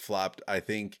flip-flopped. I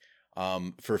think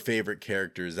for favorite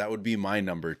characters, that would be my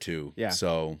number 2. Yeah.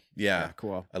 So yeah,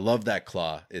 cool. I love that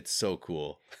claw. It's so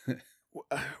cool.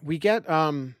 We get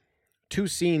 2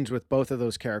 scenes with both of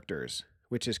those characters,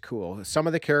 which is cool. Some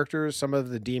of the characters, some of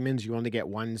the demons, you only get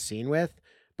 1 scene with,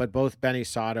 but both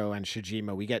Benisato and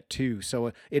Shijima, we get 2.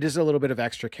 So it is a little bit of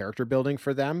extra character building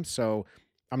for them. So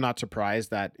I'm not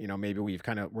surprised that, maybe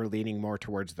we're leaning more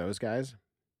towards those guys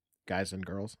and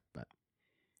girls. But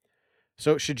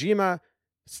so Shijima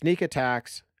sneak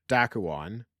attacks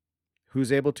Dakuon,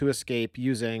 who's able to escape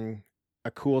using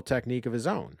a cool technique of his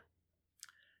own.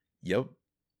 Yep.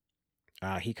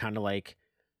 He kind of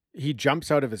he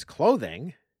jumps out of his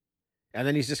clothing, and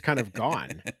then he's just kind of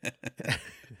gone.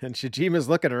 And Shijima's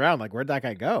looking around like, where'd that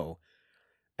guy go?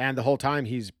 And the whole time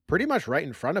he's pretty much right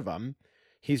in front of him.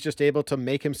 He's just able to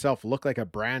make himself look like a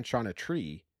branch on a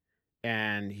tree.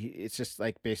 And it's just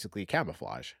like basically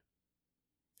camouflage.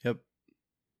 Yep.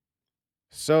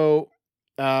 So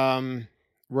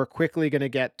we're quickly going to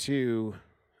get to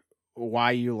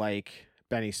why you like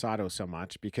Benisato so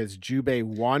much, because Jubei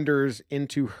wanders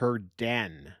into her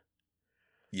den.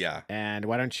 Yeah. And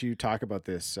why don't you talk about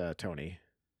this, Tony?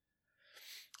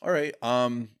 All right.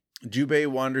 Jubei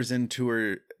wanders into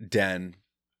her den,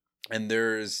 and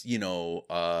there's,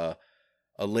 a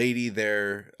lady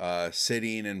there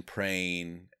sitting and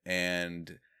praying,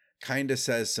 and kind of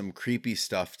says some creepy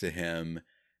stuff to him,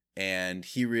 and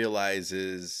he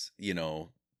realizes,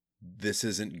 this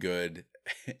isn't good,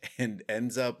 and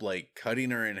ends up like cutting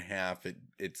her in half.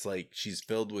 It's like she's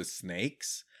filled with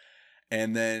snakes.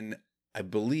 And then I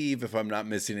believe, if I'm not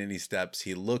missing any steps,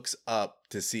 he looks up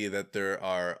to see that there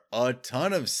are a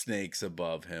ton of snakes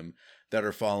above him that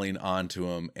are falling onto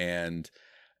him. And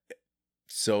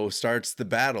so starts the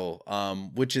battle,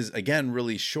 which is, again,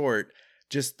 really short.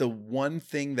 Just the one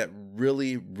thing that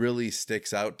really, really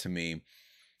sticks out to me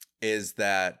is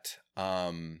that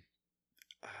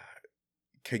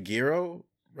Kagero,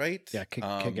 right? Yeah,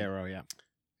 Kagero, yeah.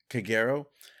 Kagero,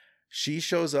 she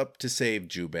shows up to save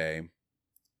Jubei,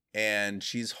 and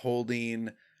she's holding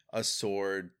a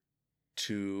sword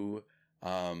to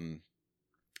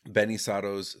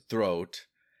Benisato's throat,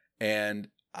 and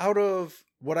out of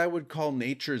what I would call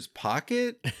nature's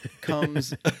pocket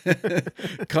comes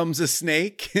comes a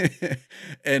snake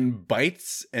and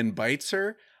bites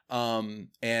her.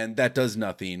 And that does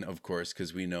nothing, of course,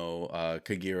 because we know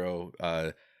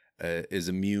Kagero is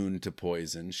immune to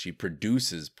poison. She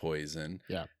produces poison.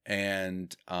 Yeah.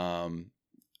 And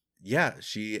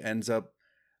she ends up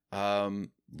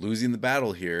losing the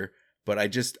battle here. But I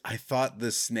thought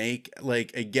the snake,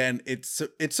 like, again, it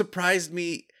surprised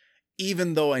me,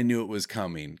 even though I knew it was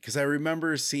coming, because I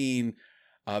remember seeing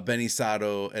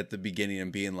Benisato at the beginning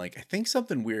and being like, I think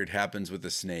something weird happens with the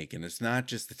snake, and it's not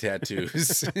just the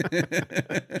tattoos.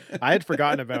 I had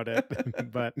forgotten about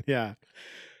it, but yeah.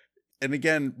 And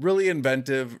again, really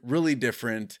inventive, really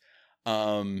different.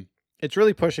 It's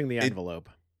really pushing the envelope.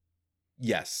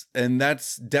 Yes, and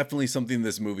that's definitely something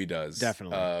this movie does.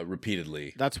 Definitely.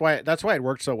 Repeatedly. That's why it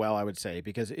worked so well, I would say,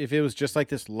 because if it was just like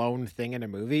this lone thing in a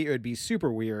movie, it would be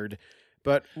super weird.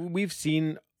 But we've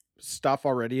seen stuff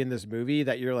already in this movie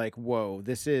that you're like, whoa,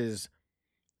 this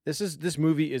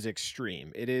movie is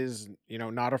extreme. It is,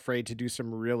 not afraid to do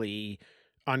some really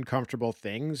uncomfortable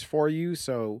things for you.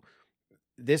 So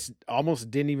this almost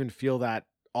didn't even feel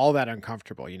all that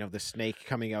uncomfortable. The snake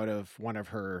coming out of one of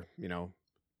her,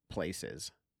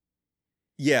 places.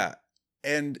 Yeah.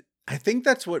 And I think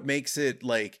that's what makes it,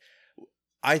 like,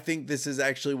 I think this is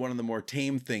actually one of the more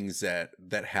tame things that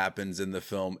happens in the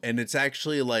film. And it's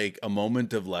actually like a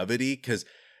moment of levity, because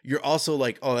you're also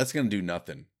like, oh, that's going to do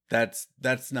nothing. That's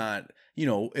not,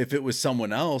 if it was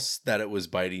someone else that it was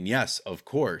biting, yes, of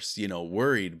course,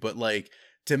 worried. But like,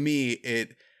 to me,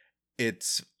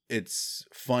 it's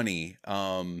funny.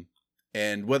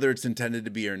 And whether it's intended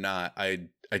to be or not, I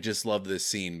just love this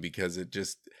scene because it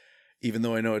just, even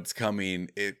though I know it's coming,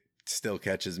 it still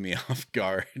catches me off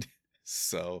guard.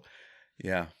 So,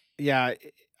 yeah. Yeah,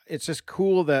 it's just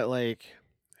cool that like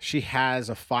she has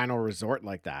a final resort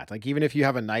like that. Like even if you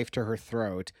have a knife to her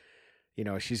throat, you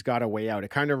know, she's got a way out. It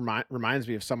kind of reminds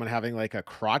me of someone having like a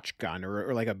crotch gun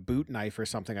or like a boot knife or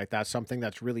something like that, something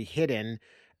that's really hidden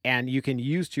and you can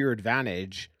use to your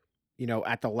advantage, you know,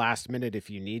 at the last minute if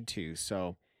you need to.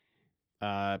 So,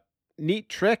 neat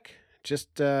trick.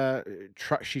 Just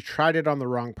she tried it on the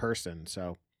wrong person.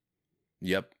 So,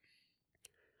 Yep.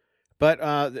 but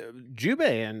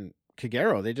Jubei and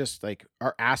Kagero, they just like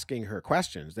are asking her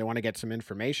questions. They want to get some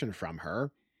information from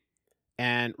her.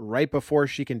 And right before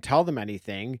she can tell them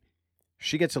anything,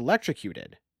 she gets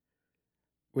electrocuted,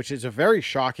 which is a very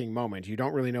shocking moment. You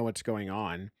don't really know what's going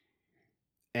on.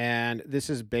 And this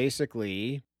is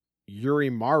basically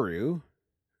Yurimaru,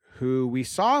 who we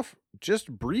saw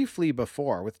just briefly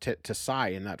before with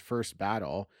Tasai in that first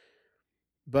battle.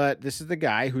 But this is the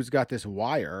guy who's got this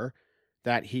wire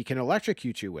that he can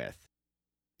electrocute you with.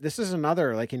 This is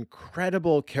another like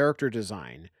incredible character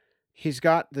design. He's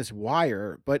got this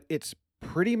wire, but it's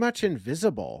pretty much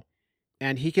invisible.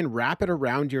 And he can wrap it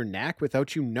around your neck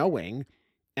without you knowing.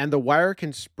 And the wire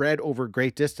can spread over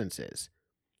great distances.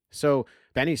 So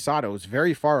Benny Sato is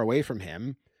very far away from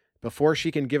him. Before she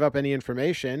can give up any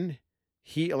information,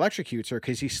 he electrocutes her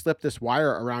because he slipped this wire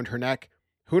around her neck.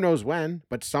 Who knows when,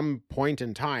 but some point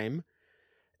in time.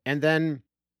 And then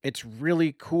it's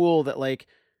really cool that like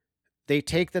they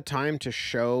take the time to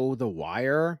show the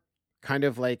wire kind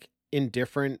of like in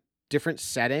different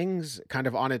settings, kind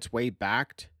of on its way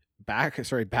back to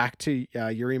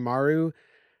Yurimaru,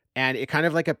 and it kind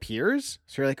of like appears.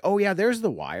 So you're like, oh yeah, there's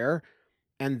the wire.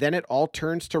 And then it all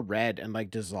turns to red and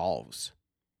like dissolves.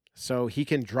 So he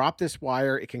can drop this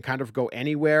wire. It can kind of go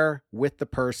anywhere with the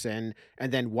person.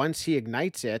 And then once he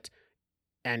ignites it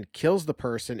and kills the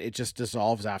person, it just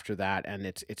dissolves after that. And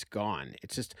it's gone.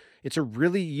 It's a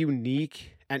really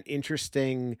unique and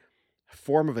interesting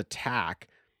form of attack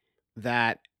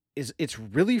that it's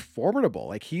really formidable.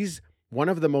 Like he's one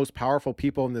of the most powerful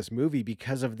people in this movie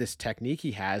because of this technique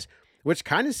he has, which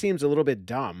kind of seems a little bit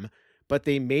dumb, but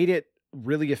they made it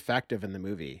really effective in the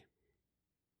movie.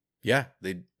 Yeah,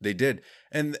 they did.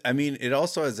 And I mean, it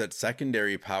also has that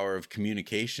secondary power of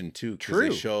communication too, because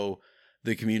they show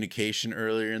the communication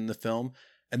earlier in the film.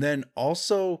 And then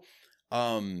also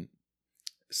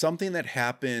something that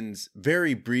happens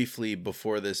very briefly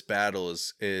before this battle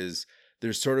is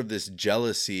there's sort of this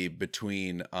jealousy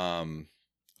between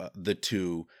the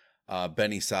two,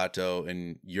 Benny Sato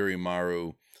and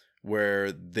Yurimaru,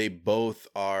 where they both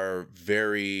are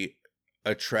very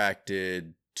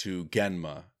attracted to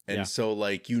Genma. And so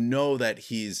like, you know, that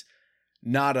he's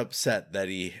not upset that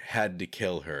he had to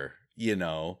kill her, you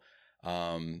know,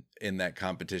 in that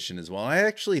competition as well. I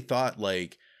actually thought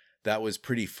like that was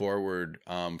pretty forward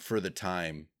for the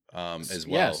time as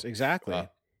well. Yes, exactly.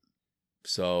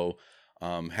 So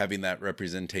having that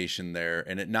representation there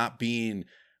and it not being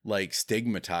like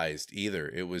stigmatized either.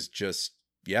 It was just,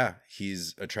 yeah,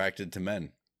 he's attracted to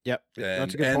men. Yep.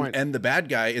 That's a good point. And the bad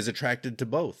guy is attracted to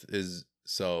both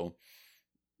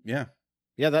yeah.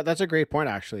 Yeah, that's a great point,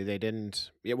 actually.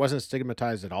 It wasn't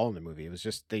stigmatized at all in the movie. It was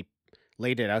just, they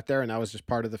laid it out there and that was just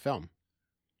part of the film.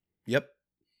 Yep.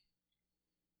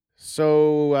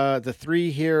 So the three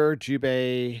here,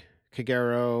 Jubei,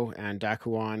 Kagero, and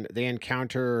Dakuan, they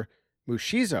encounter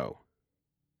Mushizo,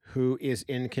 who is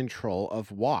in control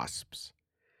of wasps.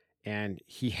 And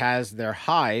he has their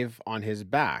hive on his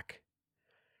back.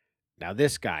 Now,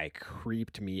 this guy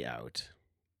creeped me out.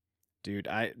 Dude,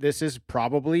 this is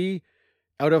probably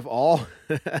out of all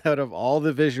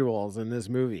the visuals in this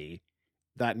movie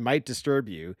that might disturb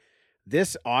you,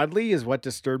 this oddly is what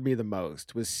disturbed me the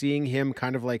most, was seeing him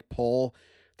kind of like pull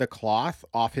the cloth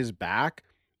off his back,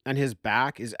 and his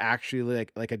back is actually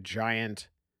like a giant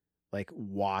like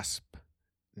wasp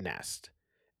nest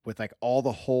with like all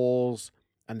the holes,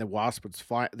 and the wasp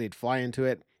they'd fly into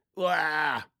it.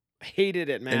 I hated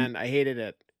it, man. I hated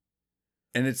it.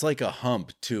 And it's like a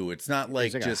hump too. It's not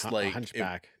like just a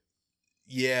hunchback.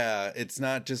 It's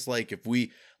not just like if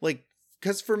we like,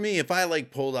 because for me, if I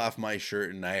like pulled off my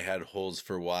shirt and I had holes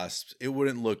for wasps, it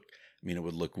wouldn't look. I mean, it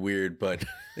would look weird, but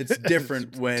it's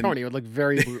different when Tony, it would look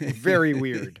very, very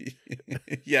weird.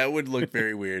 Yeah, it would look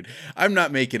very weird. I'm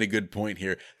not making a good point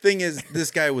here. Thing is, this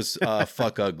guy was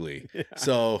fuck ugly. Yeah.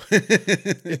 So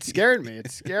it scared me.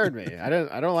 I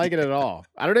don't like it at all.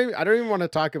 I don't even want to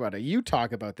talk about it. You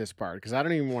talk about this part because I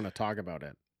don't even want to talk about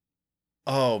it.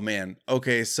 Oh man.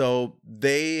 Okay, so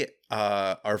they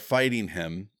are fighting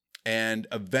him. And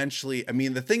eventually, I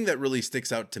mean, the thing that really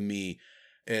sticks out to me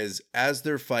is as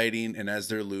they're fighting and as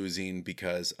they're losing,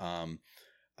 because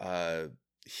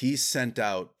he sent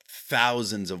out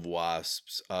thousands of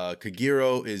wasps.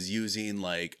 Kagero is using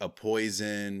like a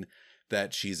poison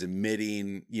that she's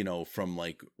emitting, you know, from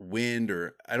like wind,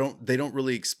 or they don't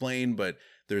really explain, but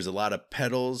there's a lot of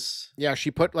petals. Yeah,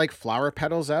 she put like flower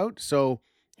petals out. So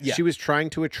she was trying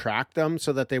to attract them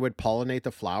so that they would pollinate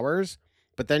the flowers,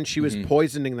 but then she was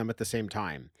poisoning them at the same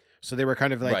time. So they were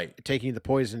kind of like taking the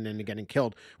poison and getting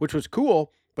killed, which was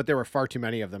cool, but there were far too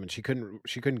many of them and she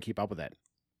couldn't keep up with it.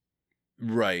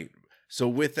 Right. So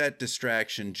with that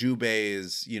distraction, Jubei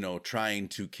is, you know, trying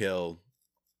to kill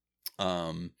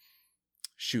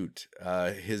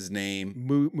his name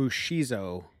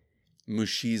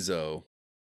Mushizo.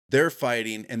 They're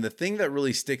fighting, and the thing that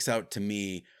really sticks out to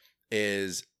me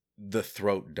is the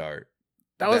throat dart.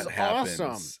 That was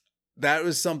awesome. That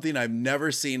was something I've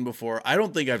never seen before. I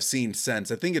don't think I've seen since.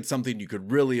 I think it's something you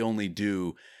could really only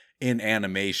do in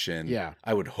animation. Yeah.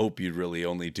 I would hope you'd really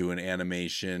only do in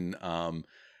animation.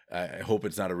 I hope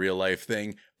it's not a real life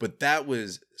thing, but that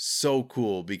was so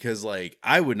cool because like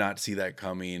I would not see that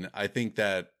coming. I think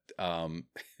that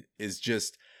is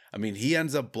just, I mean, he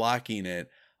ends up blocking it.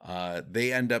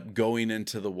 They end up going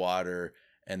into the water,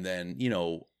 and then, you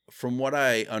know, from what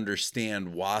I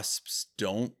understand, wasps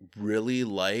don't really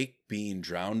like being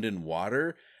drowned in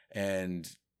water, and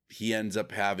he ends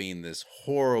up having this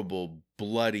horrible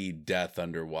bloody death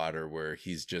underwater where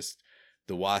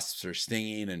the wasps are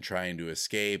stinging and trying to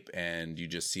escape, and you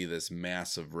just see this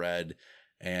mass of red,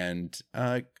 and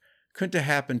couldn't have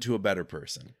happened to a better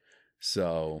person.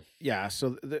 So yeah,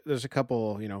 so there's a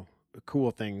couple, you know,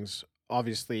 cool things.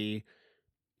 Obviously,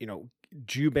 you know,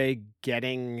 Jubei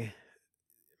getting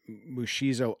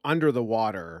Mushizo under the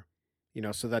water, you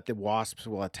know, so that the wasps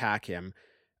will attack him.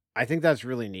 I think that's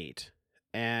really neat.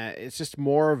 And it's just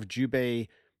more of Jubei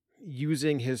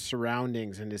using his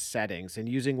surroundings and his settings and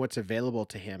using what's available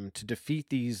to him to defeat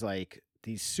these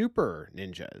super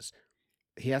ninjas.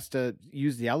 He has to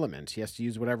use the elements. He has to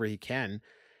use whatever he can.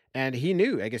 And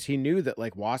I guess he knew that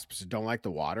like wasps don't like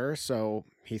the water. So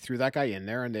he threw that guy in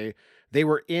there, and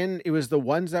it was the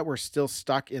ones that were still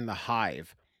stuck in the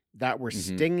hive that were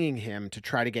stinging him to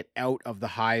try to get out of the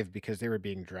hive because they were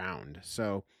being drowned.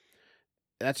 So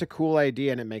that's a cool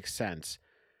idea, and it makes sense.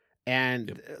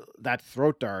 And that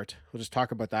throat dart, we'll just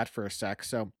talk about that for a sec.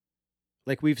 So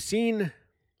like we've seen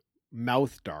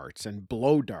mouth darts and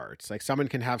blow darts. Like someone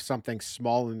can have something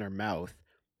small in their mouth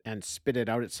and spit it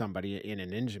out at somebody in a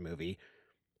ninja movie.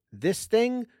 This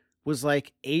thing was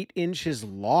like 8 inches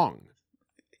long.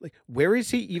 Like, where is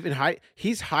he even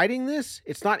He's hiding this.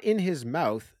 It's not in his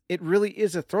mouth. It really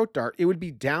is a throat dart. It would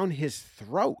be down his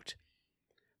throat.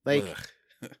 Like,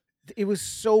 it was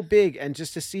so big. And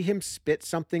just to see him spit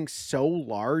something so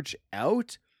large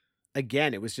out,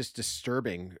 again, it was just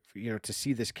disturbing, you know, to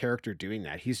see this character doing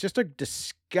that. He's just a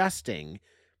disgusting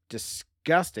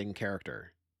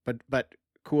character, but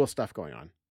cool stuff going on.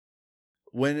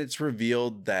 When it's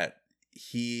revealed that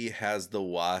he has the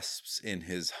wasps in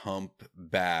his hump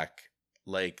back,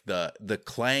 like the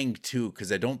clang too,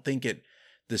 because I don't think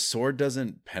the sword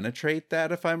doesn't penetrate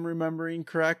that, if I'm remembering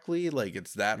correctly. Like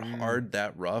it's that hard,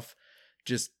 that rough,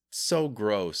 just so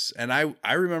gross. And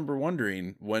I remember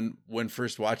wondering when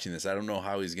first watching this, I don't know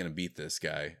how he's gonna beat this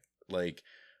guy. Like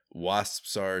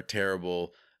wasps are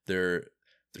terrible.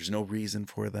 There's no reason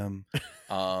for them.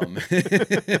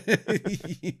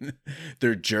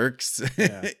 They're jerks,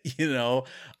 you know?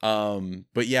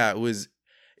 But yeah,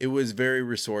 it was very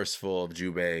resourceful of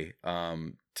Jubei,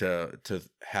 to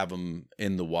have them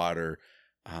in the water.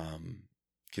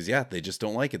 'Cause they just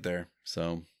don't like it there.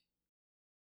 So.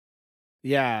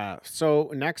 Yeah.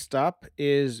 So next up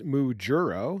is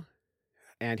Mujuro,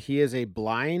 and he is a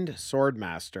blind sword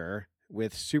master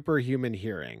with superhuman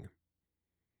hearing.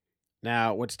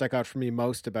 Now, what stuck out for me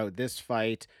most about this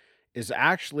fight is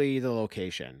actually the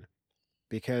location,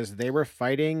 because they were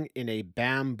fighting in a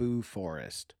bamboo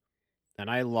forest. And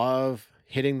I love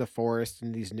hitting the forest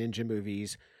in these ninja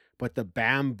movies, but the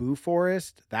bamboo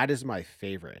forest, that is my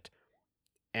favorite.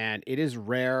 And it is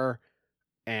rare,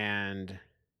 and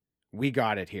we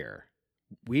got it here.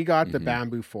 We got the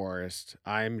bamboo forest.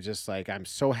 I'm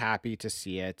so happy to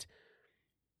see it.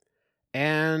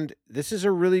 And this is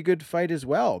a really good fight as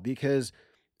well, because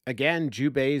again,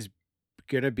 Jubei's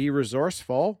going to be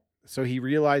resourceful. So he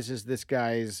realizes this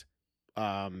guy's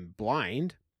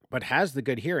blind, but has the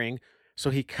good hearing. So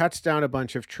he cuts down a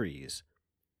bunch of trees,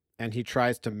 and he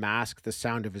tries to mask the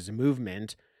sound of his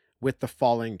movement with the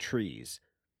falling trees.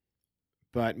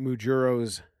 But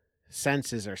Mujuro's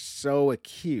senses are so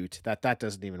acute that that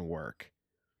doesn't even work.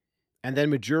 And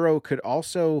then Mujuro could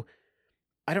also,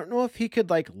 I don't know if he could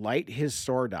like light his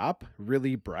sword up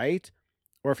really bright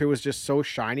or if it was just so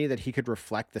shiny that he could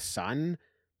reflect the sun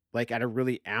like at a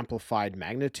really amplified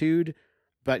magnitude,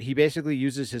 but he basically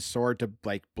uses his sword to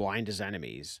like blind his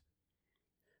enemies.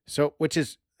 So, which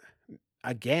is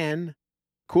again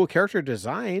cool character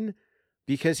design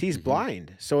because he's Hmm.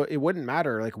 blind. So it wouldn't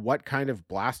matter like what kind of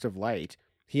blast of light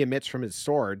he emits from his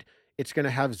sword, it's going to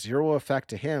have zero effect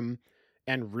to him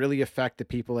and really affect the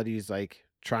people that he's like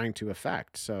trying to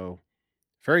affect. So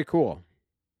very cool.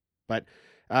 But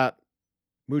uh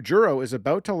Mujuro is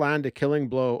about to land a killing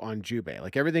blow on Jubei.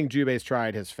 Like everything Jubei's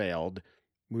tried has failed.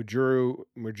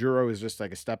 Mujuro is just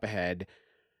like a step ahead,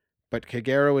 but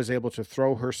Kagero is able to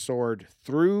throw her sword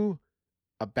through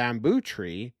a bamboo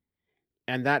tree,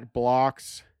 and that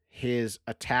blocks his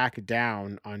attack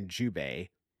down on Jubei,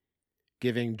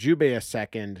 giving Jubei a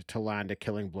second to land a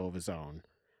killing blow of his own.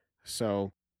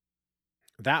 So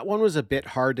that one was a bit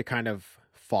hard to kind of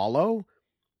follow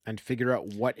and figure out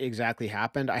what exactly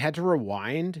happened. I had to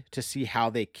rewind to see how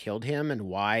they killed him and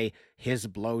why his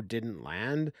blow didn't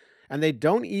land. And they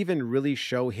don't even really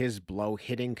show his blow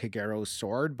hitting Kagero's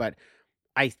sword, but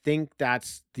I think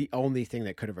that's the only thing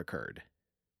that could have occurred.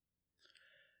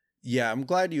 Yeah, I'm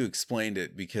glad you explained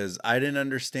it because I didn't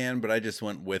understand, but I just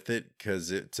went with it because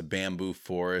it's a bamboo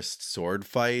forest sword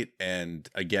fight. And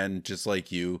again, just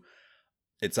like you,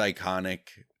 it's iconic.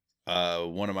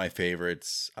 One of my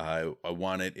favorites. I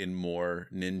want it in more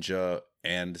ninja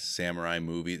and samurai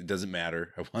movies. It doesn't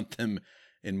matter. I want them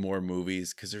in more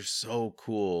movies because they're so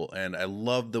cool. And I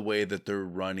love the way that they're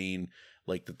running,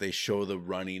 like that they show the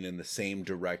running in the same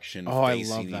direction, Oh, I love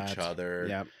facing each that. other.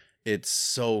 Yeah. It's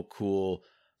so cool.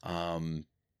 Um,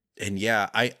 and yeah,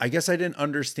 I guess I didn't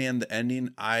understand the ending.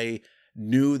 I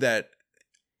knew that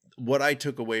what I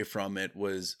took away from it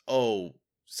was, oh,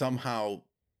 somehow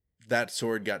that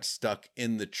sword got stuck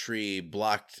in the tree,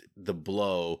 blocked the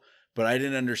blow, but I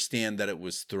didn't understand that it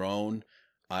was thrown.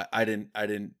 I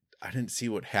didn't see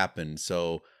what happened.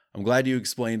 So I'm glad you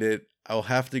explained it. I'll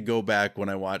have to go back when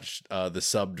I watch the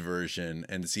subbed version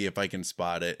and see if I can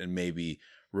spot it and maybe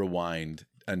rewind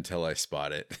until I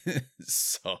spot it.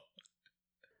 So I'm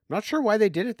not sure why they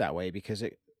did it that way because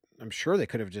I'm sure they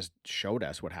could have just showed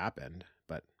us what happened,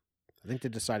 but I think they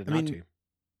decided I not mean, to.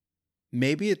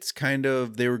 maybe it's kind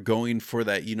of they were going for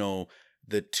that,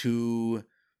 the two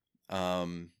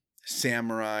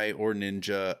samurai or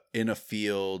ninja in a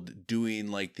field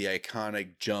doing like the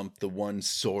iconic jump, the one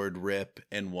sword rip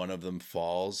and one of them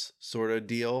falls sort of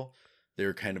deal.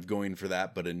 They're kind of going for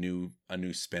that, but a new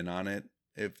spin on it,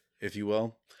 if you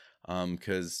will.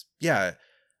 Because yeah,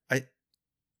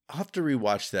 I'll have to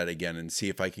rewatch that again and see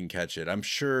if I can catch it. I'm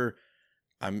sure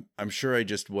I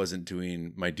just wasn't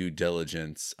doing my due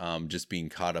diligence, just being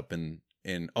caught up in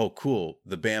oh cool,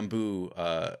 the bamboo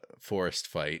forest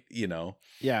fight,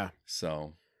 Yeah.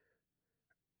 So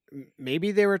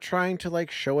Maybe they were trying to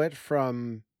like show it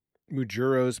from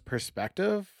Mujuro's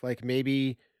perspective. Like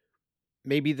maybe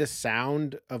the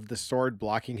sound of the sword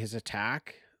blocking his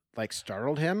attack like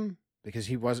startled him because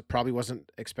he probably wasn't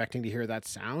expecting to hear that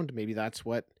sound. Maybe that's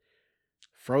what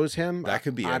froze him. that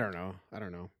could be I it. don't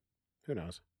know. Who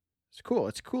knows? It's cool.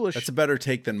 It's cool as That's a better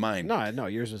take than mine. No,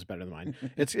 yours was better than mine.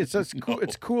 It's cool. No.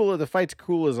 It's cool. The fight's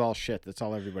cool as all shit. That's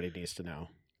all everybody needs to know.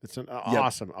 It's an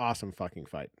awesome fucking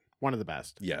fight. One of the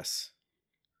best. Yes.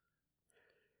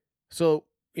 So,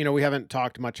 we haven't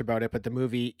talked much about it, but the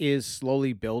movie is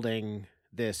slowly building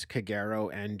this Kagero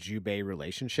and Jubei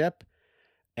relationship.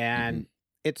 And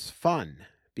it's fun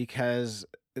because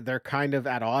they're kind of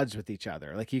at odds with each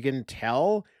other. Like you can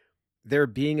tell they're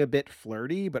being a bit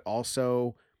flirty, but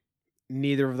also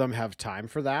neither of them have time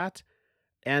for that.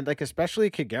 And like, especially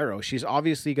Kagero, she's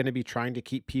obviously going to be trying to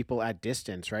keep people at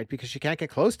distance, right? Because she can't get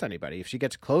close to anybody. If she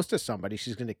gets close to somebody,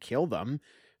 she's going to kill them.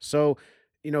 So,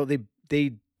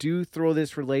 they do throw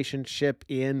this relationship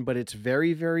in, but it's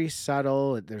very, very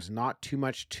subtle. There's not too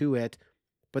much to it,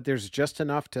 but there's just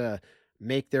enough to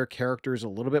make their characters a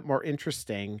little bit more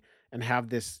interesting and have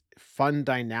this fun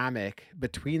dynamic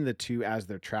between the two as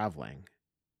they're traveling.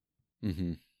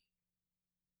 Mm-hmm.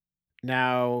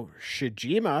 Now,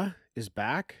 Shijima is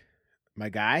back. My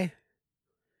guy,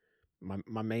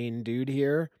 my main dude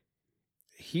here.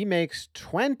 He makes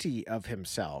 20 of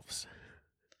himself.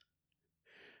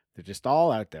 They're just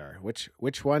all out there. Which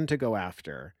one to go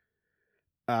after?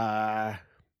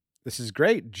 This is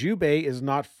great. Jubei is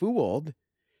not fooled.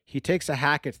 He takes a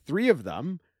hack at 3 of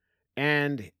them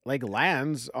and like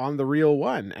lands on the real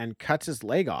one and cuts his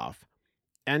leg off.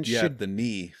 And at the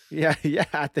knee. Yeah,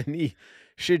 at the knee.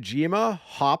 Shijima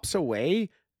hops away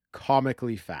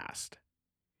comically fast.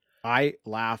 I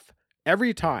laugh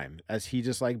every time as he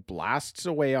just like blasts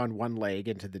away on one leg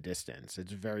into the distance.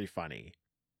 It's very funny.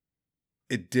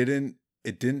 It didn't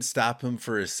stop him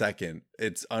for a second.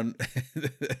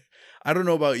 I don't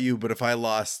know about you, but if I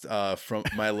lost from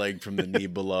my leg from the knee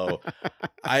below,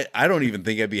 I don't even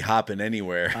think I'd be hopping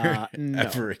anywhere No.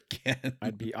 ever again.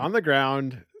 I'd be on the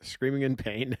ground screaming in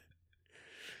pain.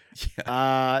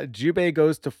 Yeah. Jubei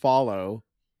goes to follow,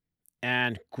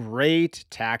 and great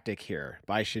tactic here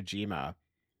by Shijima,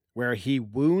 where he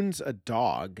wounds a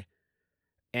dog,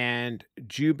 and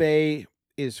Jubei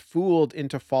is fooled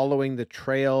into following the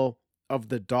trail of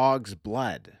the dog's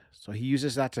blood. So he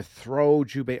uses that to throw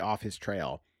Jubei off his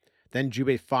trail. Then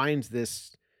Jubei finds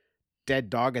this dead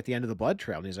dog at the end of the blood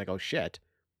trail, and he's like, oh shit,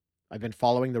 I've been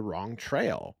following the wrong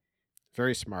trail.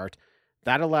 Very smart.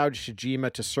 That allowed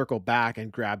Shijima to circle back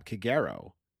and grab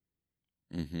Kagero,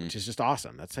 which is just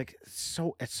awesome. That's like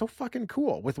it's so fucking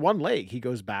cool. With one leg, he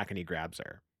goes back and he grabs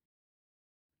her.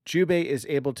 Jubei is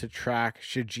able to track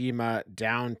Shijima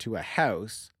down to a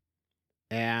house,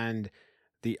 and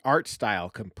the art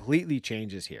style completely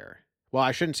changes here. Well,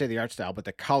 I shouldn't say the art style, but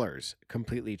the colors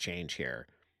completely change here.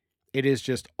 It is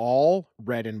just all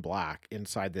red and black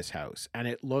inside this house, and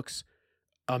it looks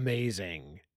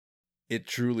amazing. It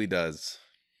truly does.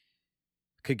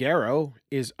 Kagero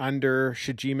is under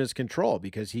Shijima's control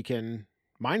because he can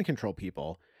mind control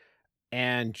people.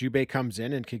 And Jubei comes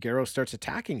in and Kagero starts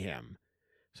attacking him.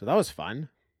 So that was fun.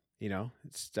 You know,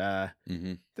 it's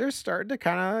they're starting to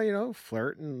kind of,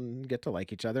 flirt and get to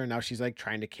like each other. And now she's like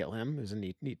trying to kill him. It was a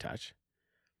neat touch.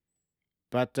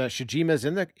 But Shijima's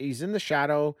he's in the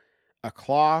shadow. A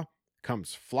claw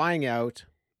comes flying out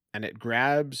and it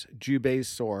grabs Jubei's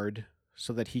sword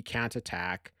so that he can't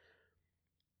attack.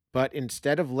 But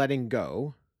instead of letting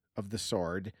go of the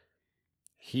sword,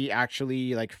 he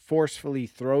actually like forcefully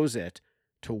throws it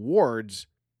towards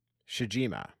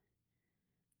Shijima.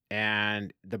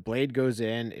 And the blade goes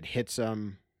in, it hits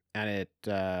him, and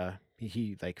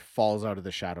he like falls out of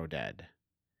the shadow dead.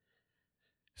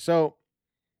 So,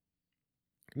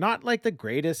 not like the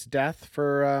greatest death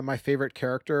for my favorite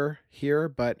character here,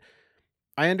 but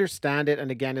I understand it. And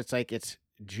again, it's like it's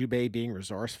Jubei being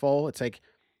resourceful. It's like,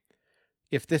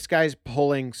 if this guy's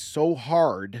pulling so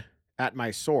hard at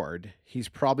my sword, he's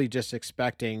probably just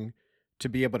expecting to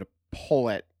be able to pull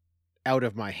it out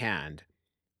of my hand.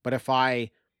 But if I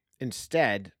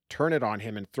instead turn it on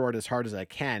him and throw it as hard as I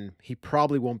can, he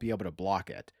probably won't be able to block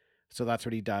it. So that's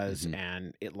what he does,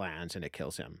 and it lands and it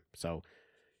kills him. So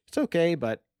it's okay,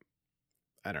 but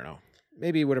I don't know.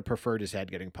 Maybe he would have preferred his head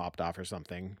getting popped off or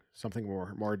something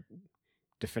more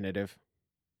definitive.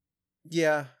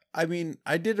 Yeah. I mean,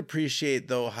 I did appreciate,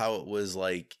 though, how it was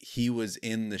like he was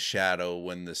in the shadow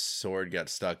when the sword got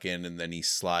stuck in and then he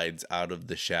slides out of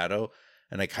the shadow.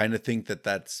 And I kind of think that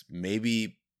that's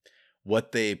maybe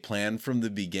what they planned from the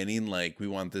beginning. Like, we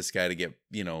want this guy to get,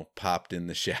 popped in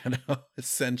the shadow,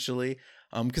 essentially.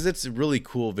 Because it's a really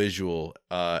cool visual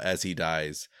as he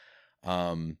dies.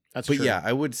 That's but true. Yeah,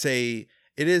 I would say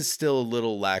it is still a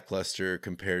little lackluster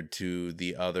compared to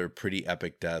the other pretty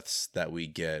epic deaths that we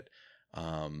get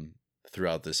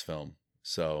throughout this film.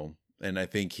 So, and I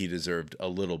think he deserved a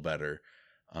little better.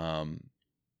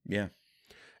 Yeah.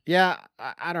 Yeah,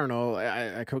 I don't know.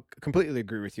 I completely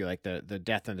agree with you. Like the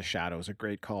death in the shadow is a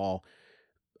great call.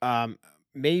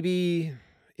 Maybe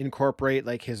incorporate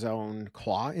like his own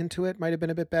claw into it might have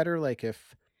been a bit better. Like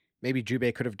if maybe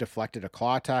Jubei could have deflected a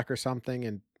claw attack or something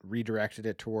and redirected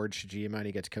it towards Shijima and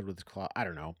he gets killed with his claw. I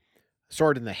don't know.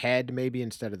 Sword in the head maybe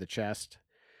instead of the chest.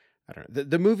 I don't know.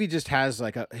 The movie just has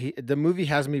like the movie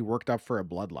has me worked up for a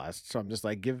bloodlust. So I'm just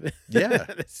like,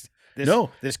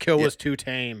 this kill was too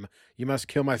tame. You must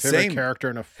kill my favorite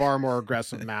character in a far more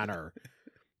aggressive manner.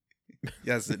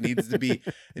 Yes, it needs to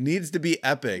be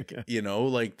epic,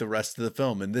 like the rest of the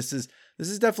film. And this is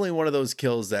definitely one of those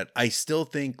kills that I still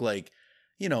think like,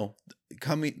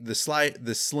 coming the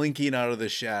slinking out of the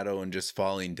shadow and just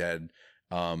falling dead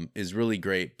is really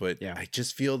great. But I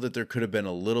just feel that there could have been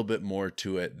a little bit more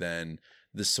to it than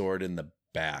the sword in the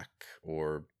back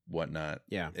or whatnot.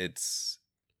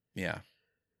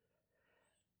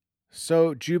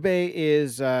 So Jubei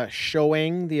is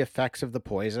showing the effects of the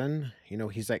poison.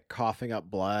 He's like coughing up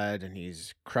blood and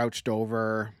he's crouched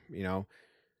over,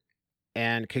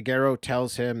 and Kagero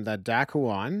tells him that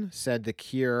Dakuan said the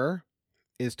cure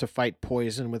is to fight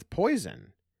poison with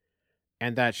poison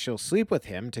and that she'll sleep with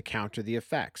him to counter the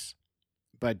effects.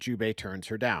 But Jubei turns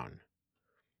her down.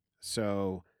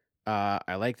 So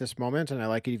I like this moment, and I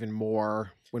like it even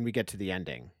more when we get to the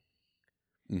ending.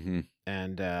 Mm-hmm.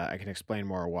 And I can explain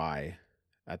more why.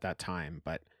 at that time,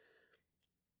 but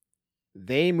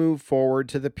they move forward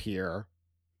to the pier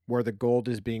where the gold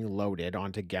is being loaded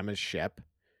onto Gemma's ship.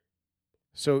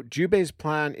 So Jubei's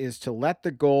plan is to let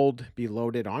the gold be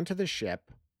loaded onto the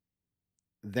ship.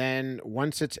 Then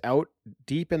once it's out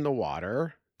deep in the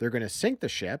water, they're going to sink the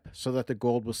ship so that the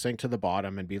gold will sink to the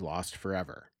bottom and be lost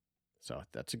forever. So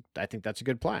I think that's a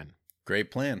good plan.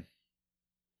 Great plan.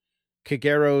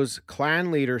 Kagero's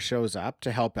clan leader shows up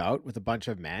to help out with a bunch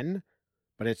of men,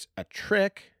 but it's a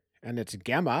trick, and it's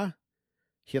Gemma.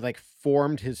 He like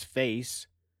formed his face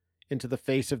into the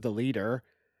face of the leader,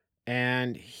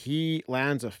 and he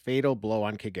lands a fatal blow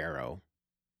on Kagero.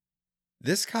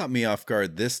 This caught me off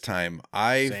guard this time.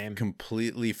 I Same.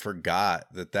 completely forgot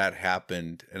that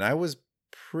happened, and I was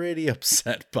pretty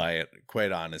upset by it,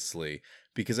 quite honestly,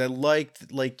 because I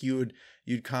liked, like you'd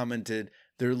commented,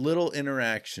 their little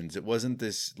interactions. It wasn't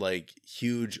this like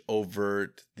huge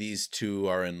overt, these two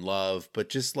are in love, but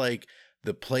just like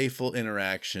the playful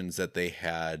interactions that they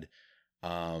had.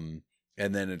 And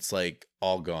then it's like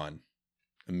all gone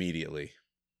immediately.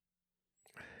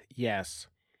 Yes.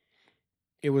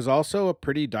 It was also a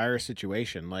pretty dire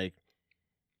situation. Like,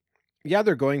 yeah,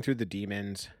 they're going through the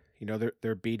demons. You know,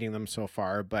 they're beating them so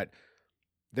far, but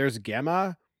there's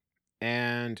Gemma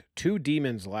and 2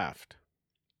 demons left.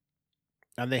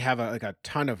 And they have a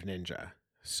ton of ninja.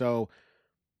 So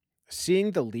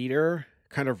seeing the leader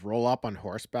kind of roll up on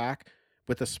horseback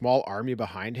with a small army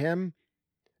behind him,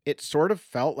 it sort of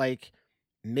felt like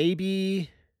maybe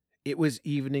it was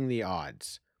evening the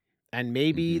odds. And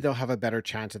maybe they'll have a better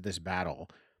chance at this battle.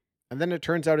 And then it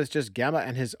turns out it's just Gemma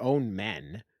and his own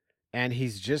men. And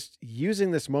he's just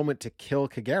using this moment to kill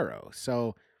Kagero.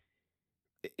 So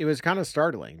it was kind of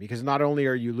startling because not only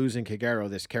are you losing Kagero,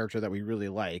 this character that we really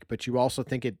like, but you also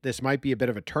think this might be a bit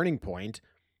of a turning point,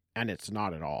 and it's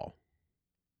not at all.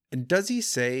 And does he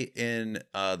say in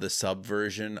the sub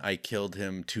version, I killed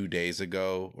him 2 days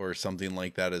ago or something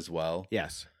like that as well?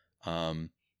 Yes. And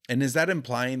is that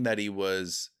implying that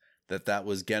that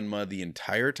was Genma the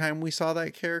entire time we saw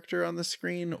that character on the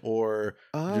screen, or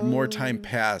did more time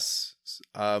pass?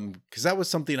 Because that was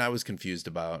something I was confused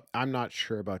about. I'm not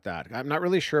sure about that. I'm not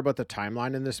really sure about the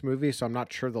timeline in this movie, so I'm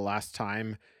not sure the last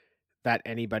time that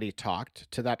anybody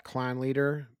talked to that clan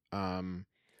leader. I'm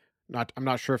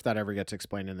not sure if that ever gets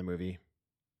explained in the movie.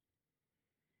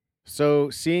 So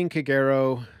seeing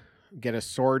Kagero get a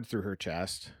sword through her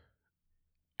chest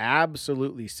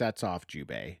absolutely sets off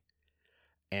Jubei.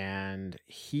 And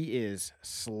he is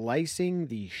slicing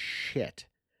the shit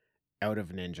out of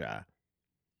Ninja.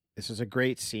 This is a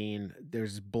great scene.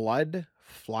 There's blood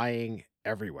flying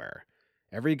everywhere.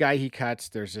 Every guy he cuts,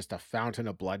 there's just a fountain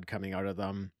of blood coming out of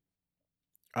them.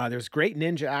 There's great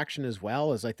ninja action as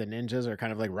well, as like the ninjas are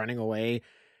kind of like running away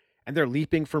and they're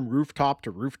leaping from rooftop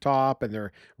to rooftop and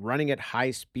they're running at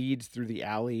high speeds through the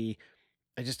alley.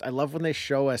 I love when they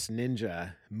show us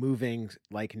ninja moving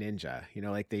like ninja, you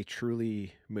know, like they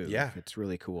truly move. Yeah. It's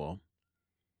really cool.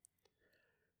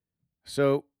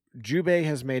 So Jubei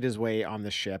has made his way on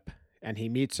the ship and he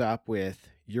meets up with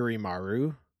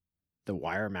Yurimaru, the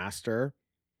wire master,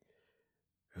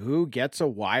 who gets a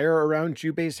wire around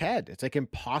Jubei's head. It's like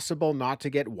impossible not to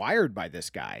get wired by this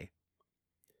guy.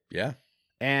 Yeah.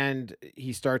 And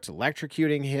he starts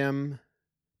electrocuting him.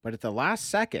 But at the last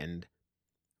second,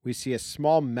 we see a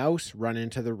small mouse run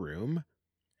into the room.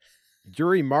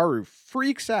 Yurimaru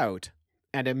freaks out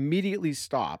and immediately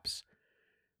stops.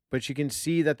 But you can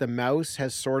see that the mouse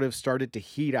has sort of started to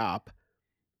heat up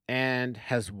and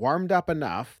has warmed up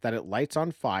enough that it lights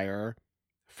on fire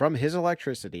from his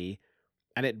electricity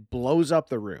and it blows up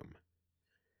the room.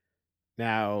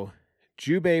 Now,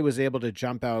 Jubei was able to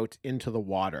jump out into the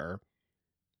water,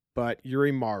 but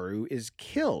Yurimaru is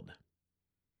killed.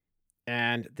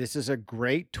 And this is a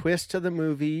great twist to the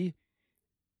movie.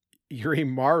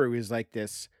 Yurimaru is like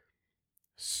this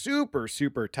super,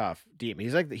 super tough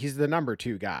demon. He's the number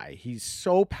 2 guy. He's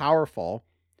so powerful.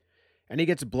 And he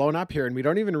gets blown up here, and we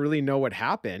don't even really know what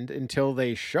happened until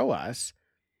they show us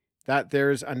that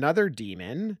there's another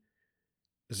demon,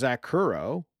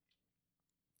 Zakuro,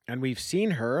 and we've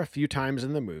seen her a few times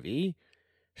in the movie.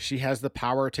 She has the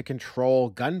power to control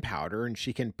gunpowder, and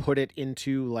she can put it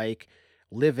into like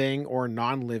living or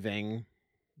non-living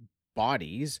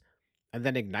bodies and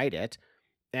then ignite it.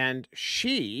 And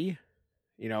she,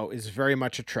 you know, is very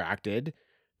much attracted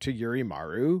to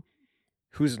Yurimaru,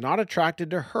 who's not attracted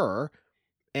to her.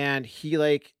 And he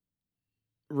like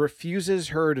refuses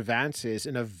her advances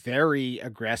in a very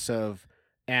aggressive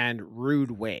and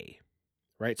rude way.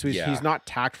 Right. So he's not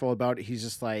tactful about it. He's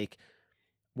just like,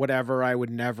 whatever, I would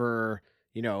never,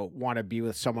 want to be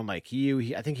with someone like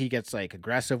you. I think he gets like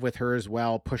aggressive with her as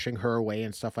well, pushing her away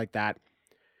and stuff like that.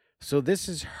 So this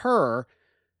is her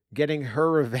getting her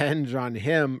revenge on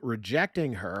him,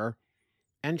 rejecting her,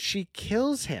 and she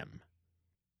kills him.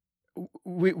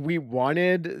 We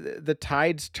wanted the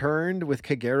tides turned with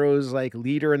Kagero's like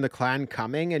leader in the clan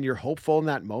coming, and you're hopeful in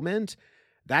that moment.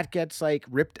 That gets like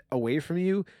ripped away from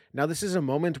you. Now this is a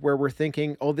moment where we're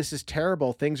thinking, oh, this is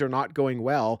terrible. Things are not going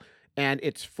well. And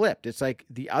it's flipped. It's like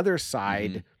the other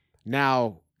side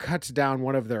now cuts down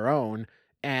one of their own.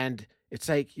 And it's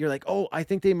like, you're like, oh, I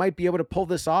think they might be able to pull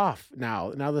this off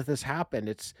now that this happened.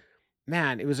 It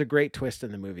was a great twist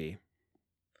in the movie.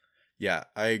 Yeah,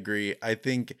 I agree. I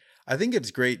think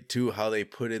it's great too how they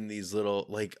put in these little,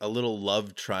 like a little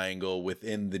love triangle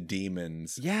within the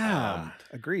demons. Yeah,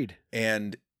 agreed.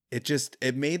 And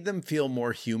it made them feel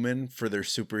more human for their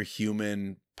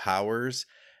superhuman powers,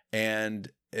 and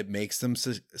it makes them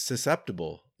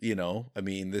susceptible. I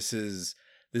mean, this is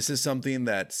something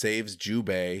that saves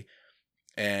Jubei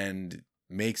and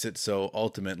makes it so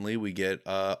ultimately we get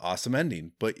a awesome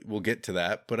ending, but we'll get to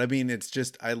that. But I mean,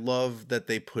 I love that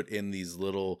they put in these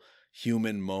little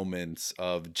human moments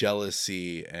of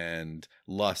jealousy and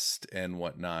lust and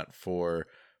whatnot for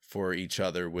each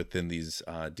other within these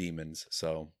demons.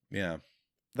 So yeah,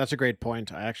 that's a great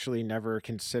point. I actually never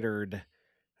considered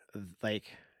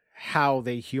like how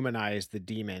they humanize the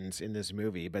demons in this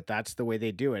movie, but that's the way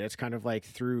they do it. It's kind of like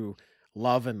through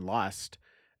love and lust,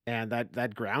 and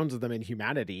that grounds them in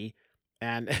humanity,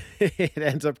 and it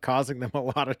ends up causing them a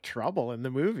lot of trouble in the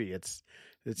movie. It's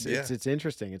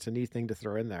interesting. It's a neat thing to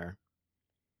throw in there.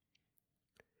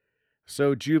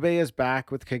 So Jubei is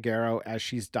back with Kagero as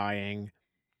she's dying.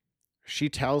 She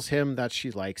tells him that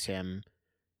she likes him,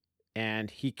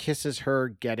 and he kisses her,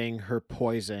 getting her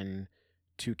poison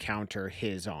to counter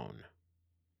his own.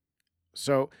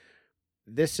 So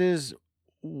this is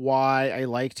why I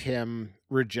liked him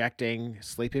rejecting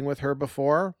sleeping with her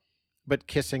before, but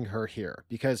kissing her here,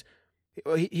 because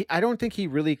I don't think he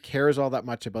really cares all that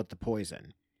much about the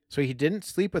poison. So he didn't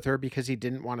sleep with her because he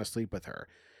didn't want to sleep with her.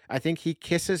 I think he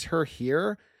kisses her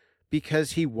here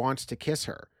because he wants to kiss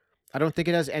her. I don't think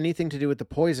it has anything to do with the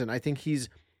poison. I think he's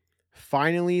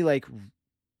finally like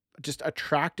just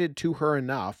attracted to her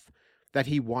enough that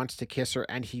he wants to kiss her,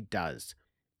 and he does.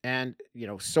 And,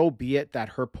 so be it that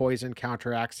her poison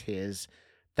counteracts his.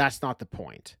 That's not the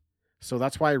point. So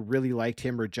that's why I really liked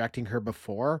him rejecting her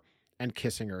before and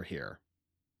kissing her here.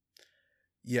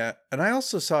 Yeah. And I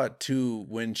also saw it too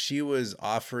when she was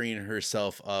offering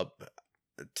herself up.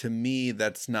 To me,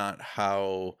 that's not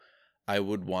how I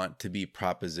would want to be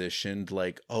propositioned.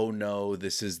 Like, oh no,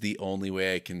 this is the only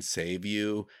way I can save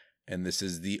you, and this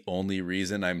is the only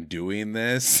reason I'm doing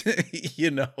this.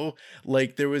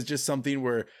 Like there was just something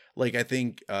where, like, I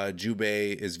think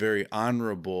Jubei is very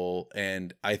honorable,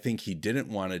 and I think he didn't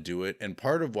want to do it. And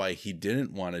part of why he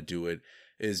didn't want to do it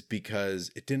is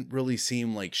because it didn't really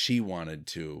seem like she wanted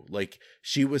to. Like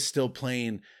she was still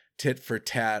playing tit for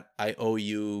tat. I owe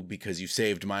you because you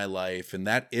saved my life. And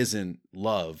that isn't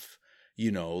love.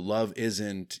 Love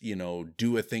isn't,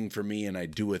 do a thing for me and I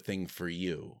do a thing for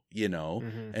you,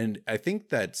 Mm-hmm. And I think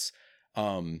that's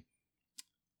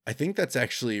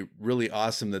actually really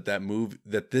awesome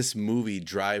that this movie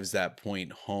drives that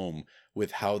point home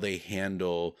with how they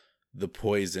handle the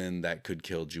poison that could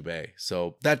kill Jubei.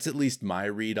 So that's at least my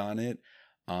read on it.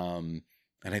 And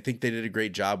I think they did a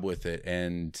great job with it.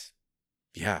 And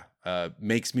yeah,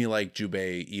 makes me like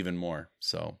Jubei even more.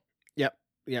 So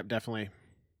Yep, definitely.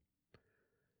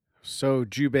 So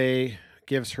Jubei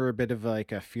gives her a bit of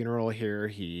like a funeral here.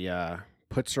 He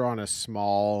puts her on a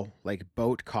small like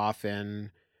boat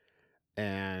coffin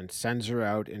and sends her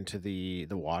out into the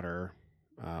water,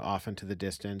 off into the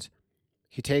distance.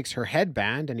 He takes her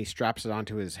headband and he straps it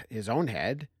onto his own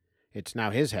head. It's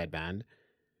now his headband.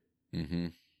 Mm-hmm.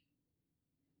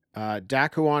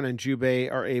 Dakuon and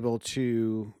Jubei are able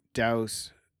to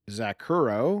douse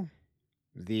Zakuro,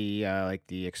 the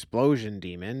explosion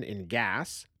demon, in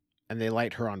gas, and they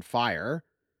light her on fire.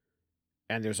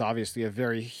 And there's obviously a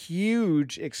very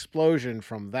huge explosion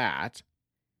from that,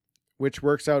 which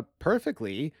works out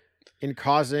perfectly in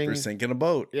causing sinking a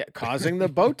boat. Yeah, causing the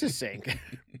boat to sink.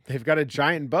 They've got a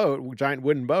giant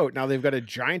wooden boat. Now they've got a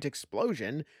giant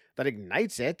explosion that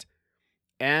ignites it,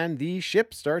 and the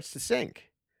ship starts to sink.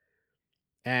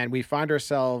 And we find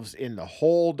ourselves in the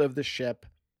hold of the ship.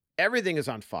 Everything is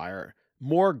on fire.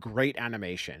 More great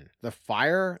animation. The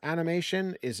fire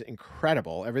animation is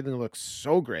incredible. Everything looks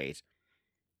so great.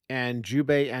 And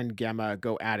Jubei and Gemma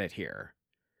go at it here.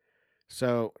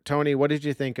 So, Tony, what did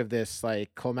you think of this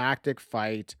like climactic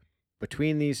fight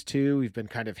between these two. We've been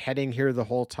kind of heading here the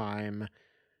whole time.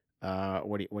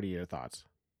 What are your thoughts?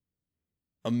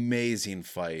 Amazing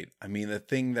fight. I mean, the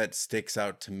thing that sticks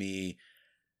out to me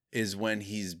is when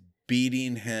he's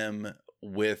beating him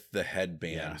with the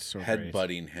headband,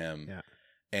 headbutting him,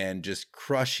 and just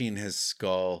crushing his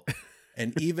skull.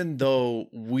 And even though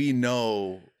we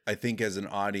know, I think as an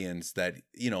audience that,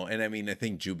 and I mean, I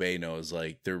think Jubei knows,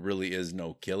 like, there really is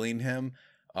no killing him.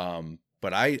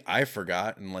 But I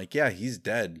forgot, and like, yeah, he's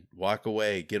dead. Walk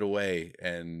away, get away.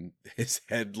 And his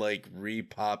head like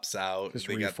re-pops out. Just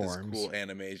they reforms. got this cool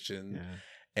animation.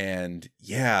 Yeah. And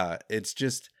yeah, it's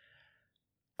just,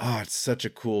 it's such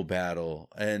a cool battle.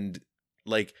 And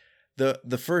like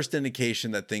the first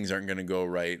indication that things aren't going to go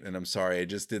right, and I'm sorry, I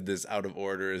just did this out of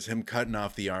order, is him cutting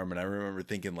off the arm. And I remember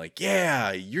thinking like,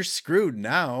 yeah, you're screwed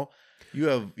now. You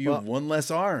have one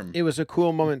less arm. It was a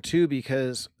cool moment too,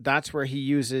 because that's where he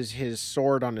uses his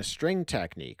sword on a string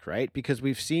technique, right? Because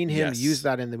we've seen him use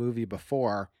that in the movie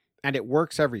before, and it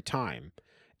works every time.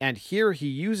 And here he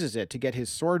uses it to get his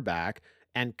sword back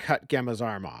and cut Gemma's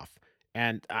arm off.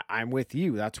 And I'm with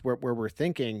you. That's where we're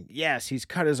thinking, yes, he's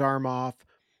cut his arm off.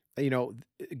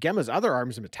 Gemma's other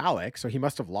arm's metallic, so he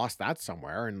must have lost that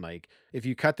somewhere. And like, if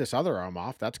you cut this other arm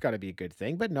off, that's got to be a good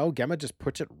thing. But no, Gemma just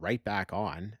puts it right back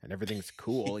on, and everything's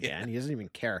cool again. He doesn't even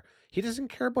care. He doesn't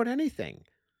care about anything.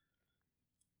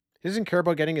 He doesn't care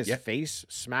about getting his face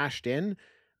smashed in.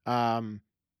 Kagero's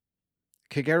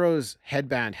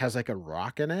headband has like a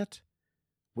rock in it,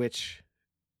 which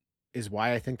is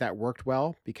why I think that worked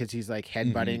well, because he's like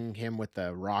headbutting him with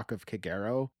the rock of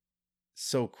Kagero.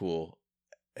 So cool.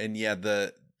 And yeah,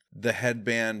 the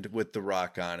headband with the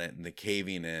rock on it and the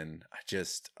caving in,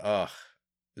 it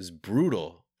was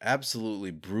brutal.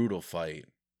 Absolutely brutal fight.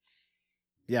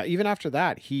 Yeah, even after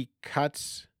that, he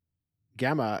cuts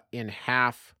Gemma in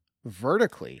half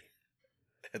vertically.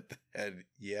 At the head,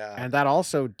 yeah. And that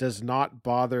also does not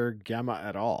bother Gemma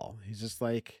at all. He's just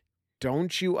like,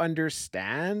 don't you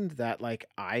understand that, like,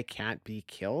 I can't be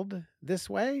killed this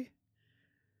way?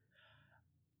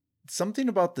 Something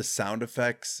about the sound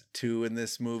effects too in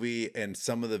this movie and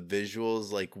some of the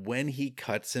visuals, like when he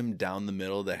cuts him down the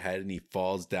middle of the head and he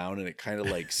falls down and it kind of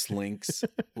like slinks,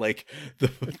 like the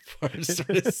part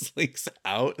sort of slinks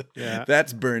out. Yeah.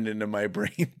 That's burned into my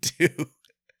brain too.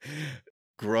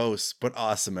 Gross, but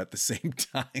awesome at the same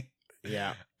time.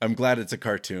 Yeah. I'm glad it's a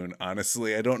cartoon,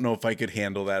 honestly. I don't know if I could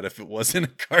handle that if it wasn't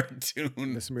a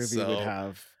cartoon. This movie would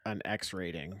have an X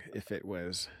rating if it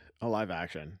was a live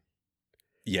action.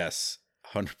 Yes,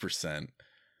 100%.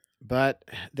 But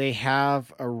they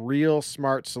have a real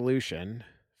smart solution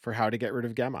for how to get rid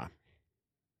of Gemma.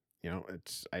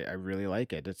 I really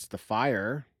like it. It's the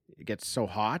fire. It gets so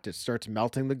hot, it starts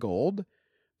melting the gold.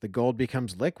 The gold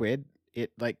becomes liquid.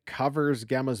 It like covers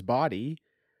Gemma's body,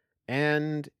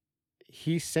 and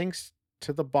he sinks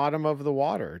to the bottom of the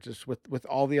water, just with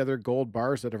all the other gold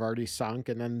bars that have already sunk,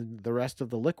 and then the rest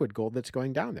of the liquid gold that's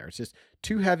going down there. It's just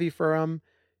too heavy for him.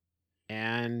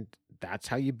 And that's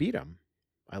how you beat him.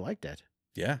 I liked it.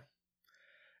 Yeah.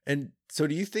 And so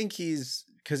do you think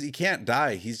because he can't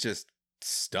die, he's just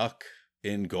stuck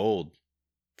in gold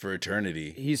for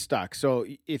eternity? He's stuck. So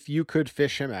if you could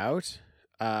fish him out,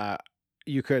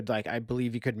 you could, I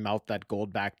believe you could melt that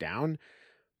gold back down.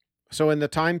 So in the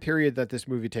time period that this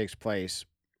movie takes place,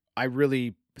 I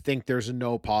really think there's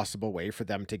no possible way for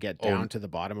them to get down to the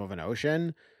bottom of an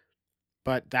ocean.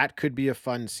 But that could be a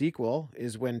fun sequel,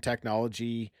 is when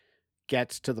technology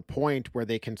gets to the point where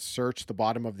they can search the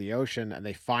bottom of the ocean and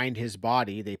they find his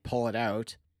body, they pull it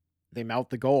out, they melt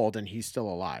the gold, and he's still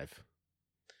alive.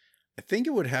 I think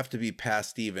it would have to be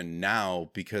past even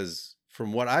now, because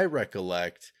from what I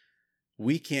recollect,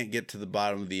 we can't get to the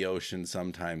bottom of the ocean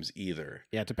sometimes either.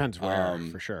 Yeah, it depends where,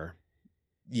 for sure.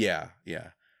 Yeah.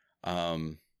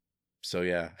 So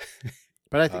yeah.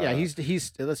 But I think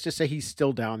he's let's just say he's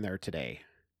still down there today.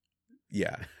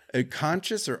 Yeah.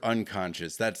 Conscious or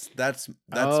unconscious? That's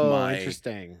my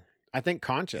interesting. I think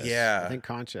conscious. Yeah. I think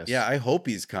conscious. Yeah, I hope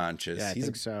he's conscious. Yeah, I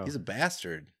think so. He's a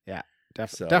bastard. Yeah,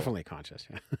 definitely conscious.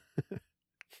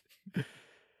 Yeah.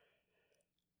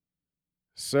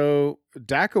 So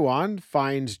Dakuan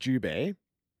finds Jubei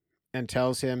and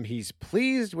tells him he's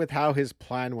pleased with how his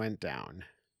plan went down.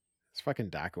 This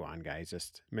fucking Dakuan guy is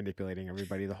just manipulating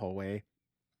everybody the whole way.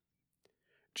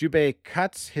 Jubei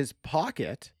cuts his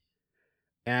pocket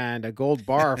and a gold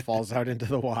bar falls out into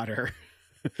the water.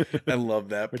 I love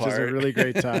that which part. Which is a really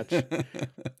great touch.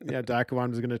 Yeah,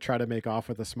 Dakuan was going to try to make off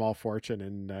with a small fortune,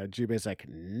 and Jubei's like,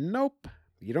 nope,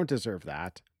 you don't deserve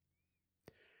that.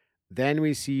 Then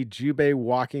we see Jubei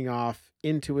walking off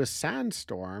into a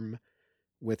sandstorm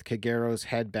with Kagero's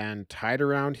headband tied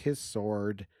around his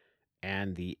sword,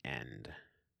 and the end.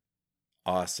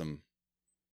 Awesome.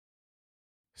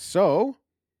 So,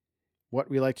 what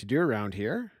we like to do around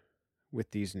here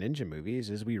with these ninja movies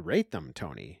is we rate them,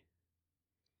 Tony.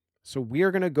 So we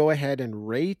are going to go ahead and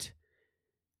rate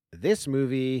this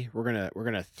movie. We're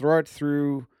going to throw it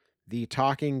through the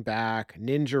Talking Back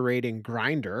ninja rating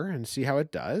grinder and see how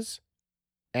it does.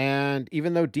 And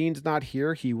even though Dean's not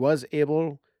here, he was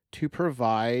able to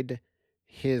provide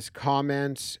his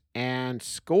comments and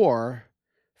score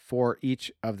for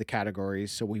each of the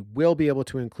categories. So we will be able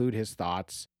to include his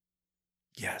thoughts.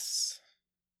 Yes.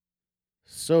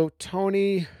 So,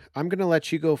 Tony, I'm going to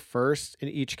let you go first in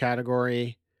each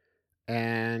category,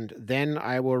 and then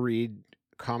I will read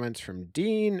comments from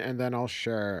Dean, and then I'll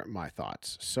share my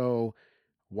thoughts. So,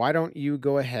 why don't you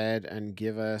go ahead and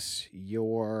give us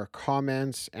your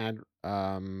comments and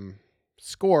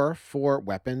score for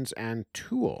weapons and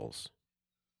tools?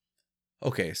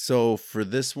 Okay, so for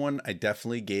this one, I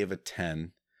definitely gave a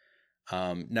 10.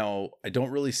 Now, I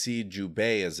don't really see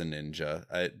Jubei as a ninja.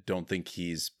 I don't think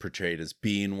he's portrayed as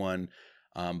being one,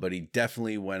 but he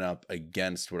definitely went up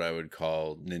against what I would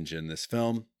call ninja in this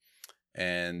film.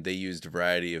 And they used a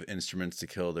variety of instruments to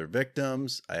kill their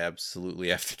victims. I absolutely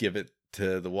have to give it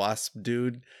to the wasp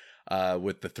dude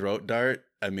with the throat dart.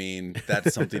 I mean,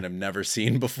 that's something I've never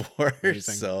seen before.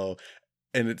 So,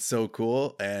 and it's so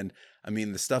cool. And I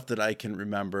mean, the stuff that I can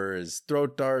remember is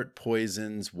throat dart,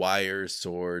 poisons, wires,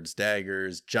 swords,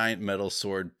 daggers, giant metal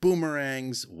sword,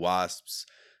 boomerangs, wasps,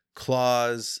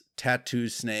 claws, tattoo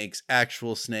snakes,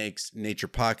 actual snakes, nature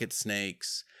pocket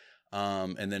snakes,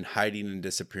 and then hiding and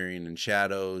disappearing in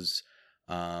shadows.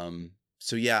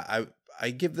 So yeah, I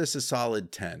give this a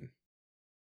solid 10.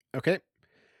 Okay.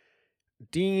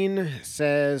 Dean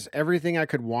says, everything I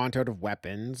could want out of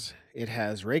weapons. It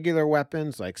has regular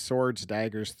weapons like swords,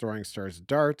 daggers, throwing stars,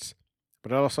 darts,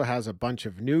 but it also has a bunch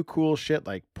of new cool shit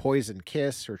like poison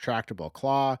kiss, retractable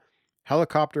claw,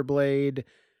 helicopter blade,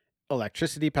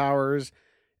 electricity powers,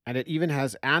 and it even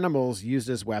has animals used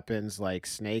as weapons like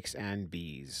snakes and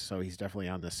bees. So he's definitely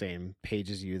on the same page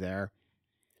as you there.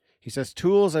 He says,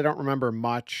 tools, I don't remember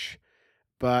much,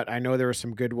 but I know there were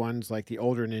some good ones like the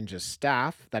older ninja's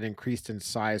staff that increased in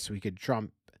size so he could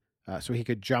jump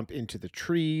into the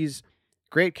trees.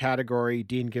 Great category.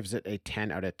 Dean gives it a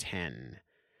 10 out of 10.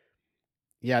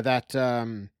 Yeah, that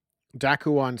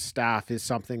Dakuon staff is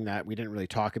something that we didn't really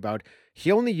talk about.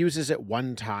 He only uses it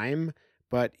one time,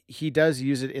 but he does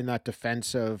use it in that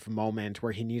defensive moment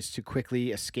where he needs to quickly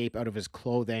escape out of his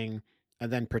clothing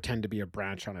and then pretend to be a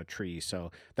branch on a tree. So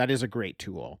that is a great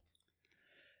tool.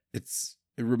 It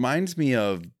reminds me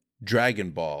of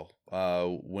Dragon Ball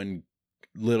when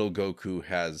little Goku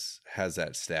has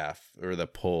that staff or the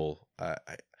pole. I'm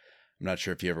not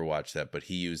sure if you ever watched that, but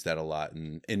he used that a lot,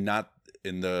 and not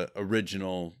in the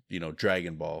original,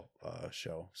 Dragon Ball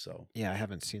show. So yeah, I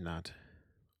haven't seen that.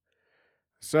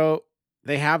 So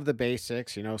they have the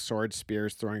basics, swords,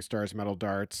 spears, throwing stars, metal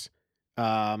darts.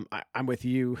 I'm with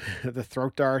you. The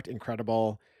throat dart,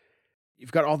 incredible.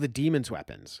 You've got all the demons'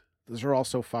 weapons. Those are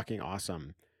also fucking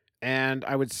awesome. And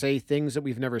I would say things that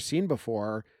we've never seen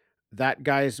before. That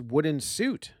guy's wooden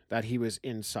suit that he was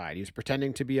inside. He was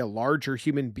pretending to be a larger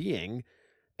human being.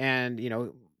 And,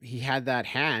 he had that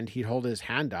hand. He'd hold his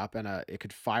hand up and it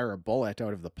could fire a bullet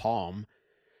out of the palm.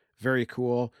 Very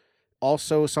cool.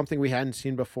 Also, something we hadn't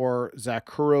seen before,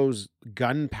 Zakuro's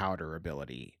gunpowder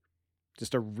ability.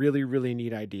 Just a really, really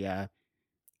neat idea.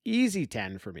 Easy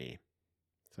 10 for me.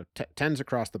 So 10s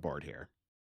across the board here.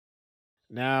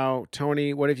 Now,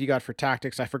 Tony, what have you got for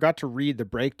tactics? I forgot to read the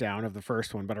breakdown of the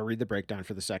first one, but I'll read the breakdown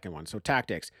for the second one. So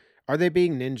tactics. Are they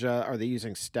being ninja? Are they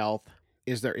using stealth?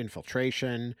 Is there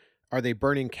infiltration? Are they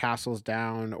burning castles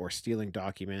down or stealing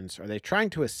documents? Are they trying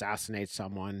to assassinate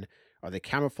someone? Are they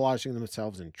camouflaging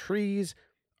themselves in trees?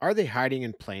 Are they hiding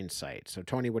in plain sight? So,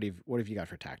 Tony, what have you got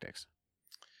for tactics?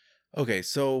 Okay,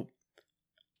 so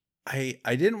I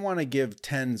didn't want to give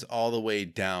 10s all the way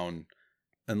down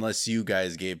unless you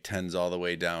guys gave 10s all the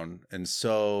way down. And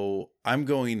so I'm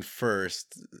going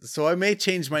first. So I may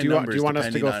change my numbers. Do you want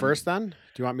us to go first then?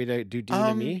 Do you want me to do Dean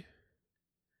and me?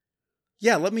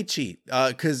 Yeah, let me cheat.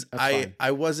 Because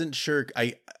I wasn't sure.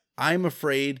 I'm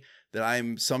afraid that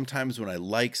I'm sometimes when I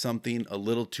like something a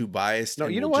little too biased. No,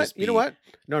 you know what?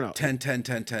 No. 10, 10,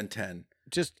 10, 10, 10.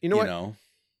 Just, what?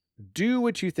 Do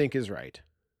what you think is right.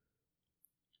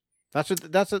 That's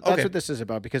what this is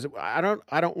about, because I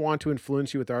don't want to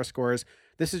influence you with our scores.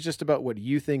 This is just about what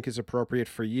you think is appropriate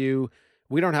for you.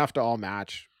 We don't have to all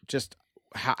match. Just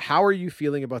how are you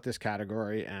feeling about this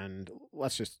category, and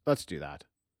let's do that.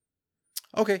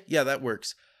 Okay, yeah, that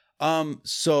works.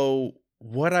 So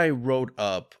what I wrote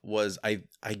up was I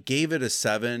gave it a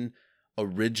 7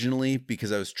 originally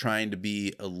because I was trying to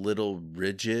be a little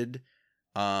rigid.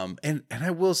 And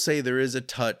I will say there is a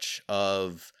touch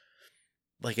of,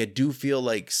 like, I do feel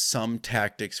like some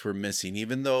tactics were missing,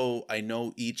 even though I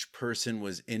know each person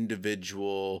was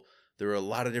individual. There were a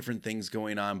lot of different things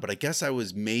going on, but I guess I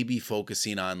was maybe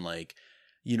focusing on, like,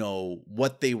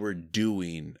 what they were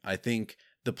doing. I think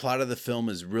the plot of the film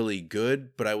is really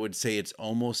good, but I would say it's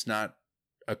almost not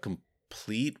a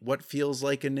complete what feels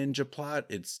like a ninja plot.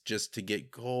 It's just to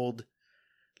get gold,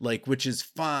 like, which is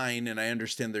fine. And I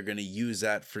understand they're going to use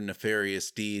that for nefarious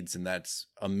deeds, and that's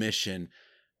a mission.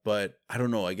 But I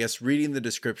don't know, I guess reading the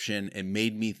description, it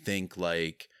made me think,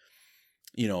 like,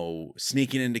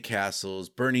 sneaking into castles,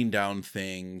 burning down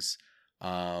things,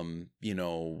 I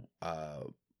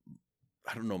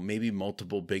don't know, maybe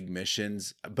multiple big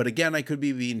missions. But again, I could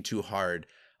be being too hard.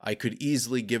 I could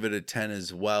easily give it a 10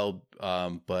 as well.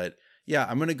 But yeah,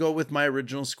 I'm going to go with my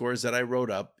original scores that I wrote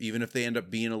up, even if they end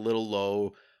up being a little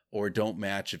low or don't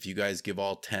match. If you guys give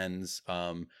all 10s,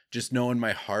 just know in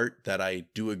my heart that I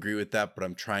do agree with that, but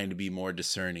I'm trying to be more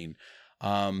discerning.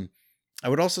 I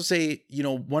would also say,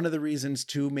 one of the reasons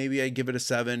too, maybe I give it a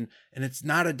 7, and it's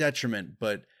not a detriment,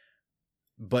 but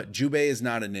Jubei is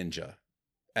not a ninja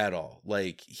at all.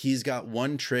 Like, he's got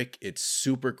one trick. It's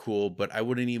super cool, but I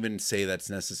wouldn't even say that's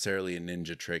necessarily a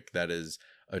ninja trick. That is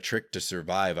a trick to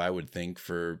survive, I would think,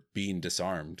 for being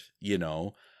disarmed,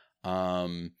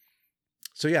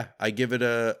 So yeah, I give it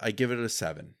a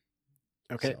 7.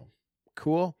 Okay, So.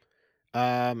 cool.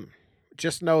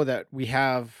 Just know that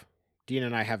Dean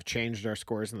and I have changed our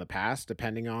scores in the past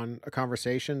depending on a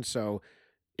conversation. So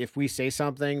if we say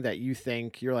something that you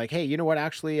think you're like, hey, you know what,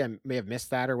 actually, I may have missed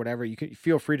that or whatever, you can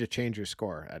feel free to change your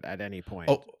score at any point.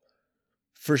 Oh,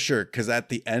 for sure. Because at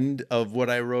the end of what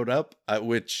I wrote up,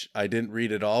 which I didn't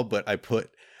read at all, but I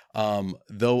put,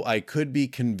 though I could be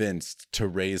convinced to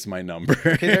raise my number.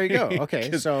 Okay, there you go. Okay,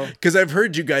 because I've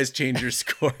heard you guys change your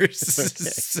scores.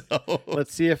 So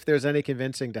let's see if there's any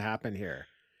convincing to happen here.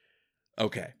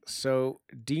 Okay. So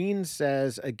Dean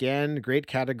says, again, great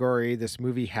category. This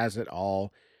movie has it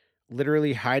all.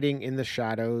 Literally hiding in the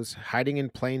shadows, hiding in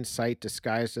plain sight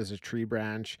disguised as a tree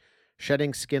branch,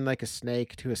 shedding skin like a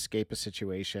snake to escape a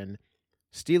situation,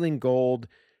 stealing gold,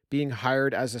 being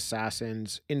hired as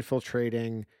assassins,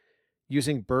 infiltrating,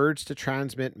 using birds to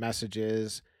transmit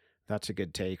messages. That's a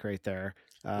good take right there.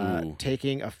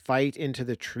 Taking a fight into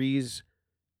the trees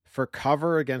for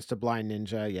cover against a blind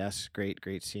ninja. Yes,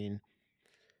 great scene.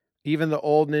 Even the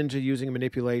old ninja using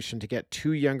manipulation to get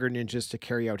 2 younger ninjas to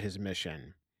carry out his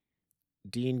mission.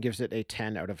 Dean gives it a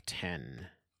 10 out of 10.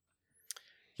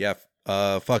 Yeah,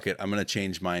 fuck it. I'm going to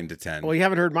change mine to 10. Well, you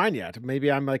haven't heard mine yet.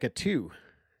 Maybe I'm like a 2.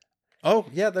 Oh,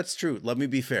 yeah, that's true. Let me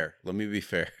be fair.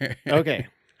 Okay.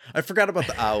 I forgot about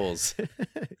the owls.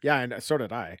 Yeah, and so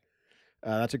did I.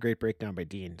 That's a great breakdown by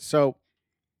Dean. So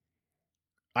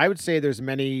I would say there's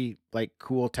many like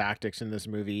cool tactics in this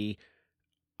movie.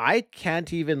 I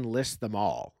can't even list them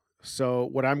all. So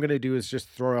what I'm going to do is just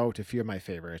throw out a few of my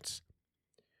favorites.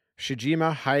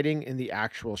 Shijima hiding in the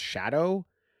actual shadow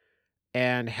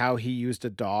and how he used a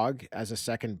dog as a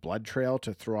second blood trail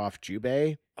to throw off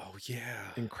Jubei. Oh,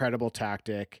 yeah. Incredible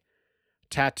tactic.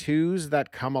 Tattoos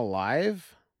that come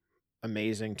alive.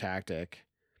 Amazing tactic.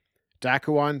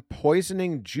 Dakuan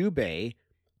poisoning Jubei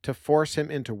to force him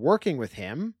into working with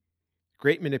him.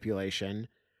 Great manipulation.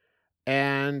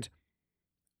 And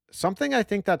something I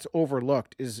think that's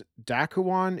overlooked is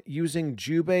Dakuan using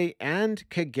Jubei and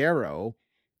Kagero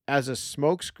as a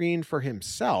smokescreen for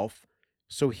himself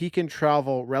so he can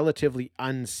travel relatively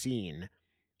unseen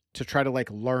to try to like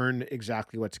learn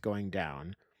exactly what's going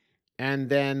down. And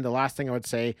then the last thing I would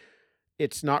say,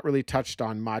 it's not really touched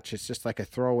on much. It's just like a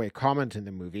throwaway comment in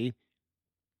the movie.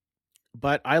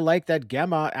 But I like that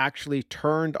Gemma actually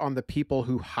turned on the people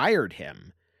who hired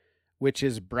him, which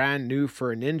is brand new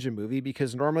for a ninja movie,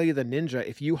 because normally the ninja,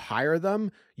 if you hire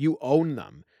them, you own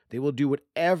them. They will do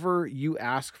whatever you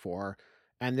ask for.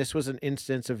 And this was an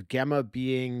instance of Gemma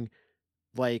being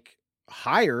like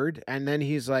hired. And then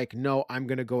he's like, no, I'm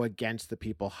going to go against the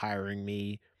people hiring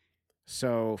me.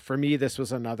 So for me, this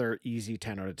was another easy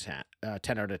 10 out of 10.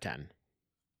 10 out of 10.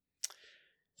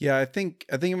 Yeah, I think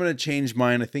I'm going to change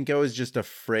mine. I think I was just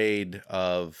afraid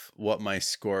of what my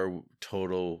score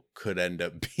total could end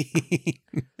up being.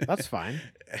 That's fine.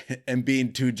 And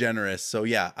being too generous. So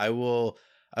yeah, I will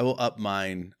up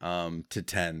mine to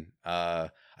 10.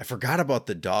 I forgot about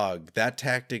the dog. That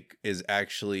tactic is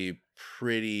actually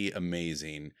pretty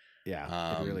amazing.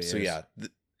 Yeah, it really so is. yeah.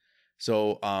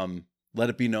 So let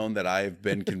it be known that I've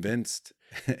been convinced.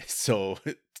 So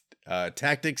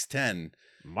Tactics 10.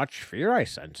 Much fear I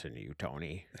sense in you,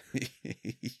 Tony.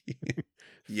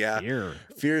 Yeah.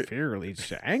 Fear leads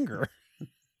to anger.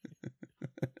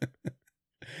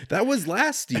 That was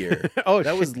last year. Oh,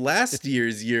 that shit. was last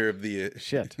year's year of the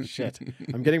Shit.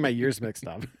 I'm getting my years mixed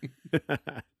up.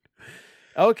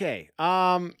 Okay.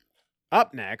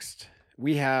 Up next,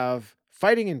 we have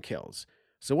fighting and kills.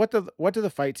 So what do the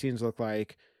fight scenes look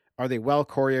like? Are they well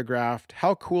choreographed?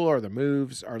 How cool are the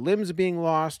moves? Are limbs being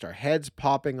lost? Are heads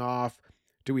popping off?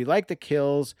 Do we like the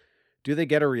kills? Do they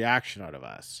get a reaction out of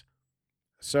us?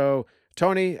 So,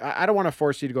 Tony, I don't want to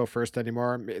force you to go first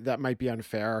anymore. That might be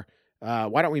unfair.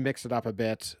 Why don't we mix it up a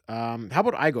bit? How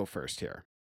about I go first here?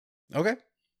 Okay.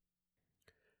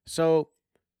 So,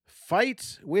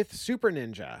 fight with Super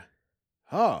Ninja.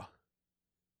 Oh,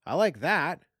 I like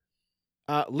that.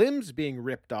 Limbs being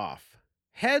ripped off.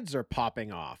 Heads are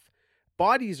popping off.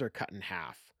 Bodies are cut in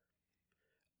half.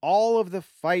 All of the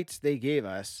fights they gave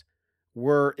us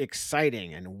were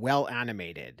exciting and well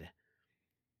animated.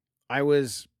 I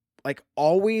was like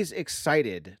always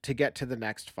excited to get to the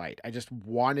next fight. I just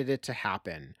wanted it to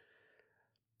happen.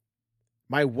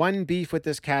 My one beef with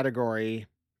this category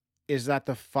is that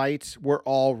the fights were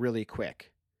all really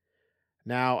quick.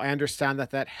 Now, I understand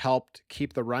that helped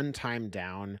keep the runtime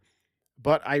down,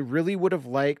 but I really would have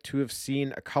liked to have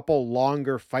seen a couple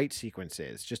longer fight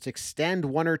sequences. Just extend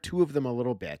one or two of them a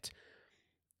little bit.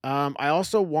 I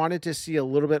also wanted to see a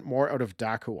little bit more out of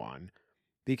Dakuan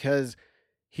because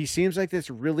he seems like this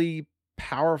really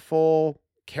powerful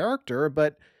character,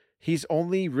 but he's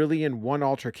only really in one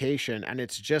altercation and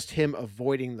it's just him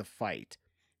avoiding the fight.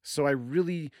 So I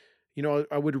really,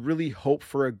 I would really hope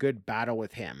for a good battle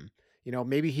with him.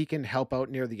 Maybe he can help out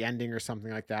near the ending or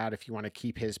something like that if you want to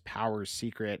keep his powers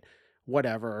secret,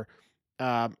 whatever.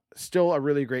 Still a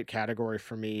really great category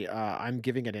for me. I'm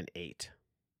giving it an 8.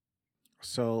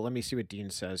 So let me see what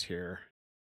Dean says here.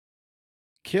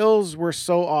 Kills were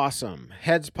so awesome.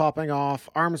 Heads popping off,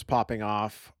 arms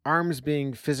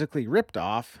being physically ripped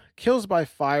off, kills by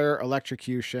fire,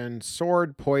 electrocution,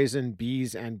 sword, poison,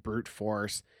 bees, and brute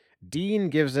force. Dean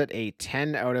gives it a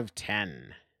 10 out of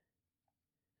 10.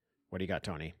 What do you got,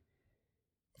 Tony?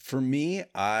 For me,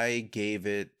 I gave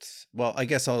it, well, I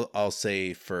guess I'll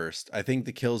say first. I think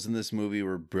the kills in this movie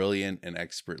were brilliant and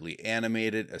expertly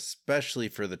animated, especially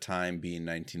for the time being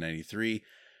 1993.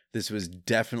 This was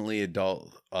definitely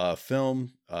adult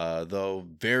film, though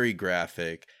very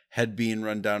graphic. Head being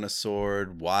run down a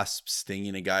sword, wasp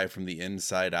stinging a guy from the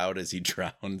inside out as he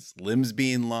drowns, limbs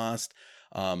being lost,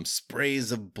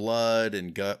 sprays of blood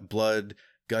and blood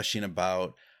gushing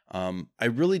about. I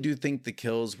really do think the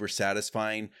kills were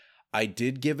satisfying. I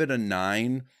did give it a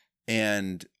 9,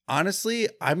 and honestly,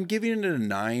 I'm giving it a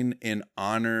 9 in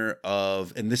honor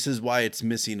of, and this is why it's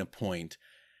missing a point,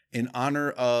 in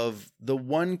honor of the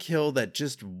one kill that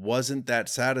just wasn't that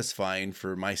satisfying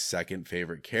for my second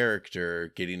favorite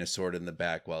character getting a sword in the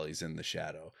back while he's in the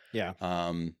shadow. Yeah.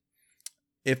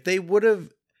 If they would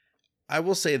have, I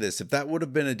will say this, if that would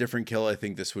have been a different kill, I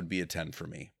think this would be a 10 for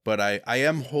me. But I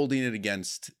am holding it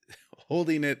against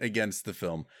the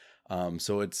film.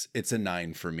 So it's a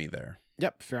 9 for me there.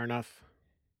 Yep, fair enough.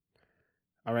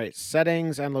 All right,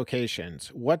 settings and locations.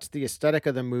 What's the aesthetic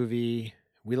of the movie?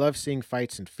 We love seeing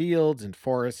fights in fields, in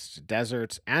forests,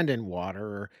 deserts, and in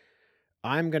water.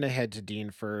 I'm going to head to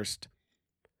Dean first.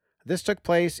 This took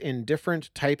place in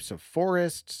different types of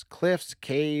forests, cliffs,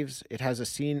 caves. It has a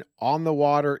scene on the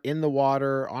water, in the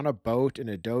water, on a boat, in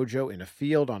a dojo, in a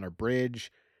field, on a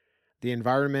bridge. The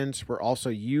environments were also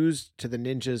used to the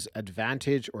ninjas'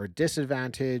 advantage or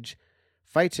disadvantage.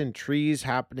 Fights in trees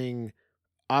happening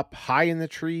up high in the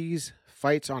trees.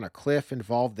 Fights on a cliff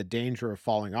involve the danger of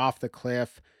falling off the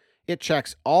cliff. It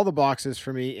checks all the boxes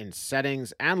for me in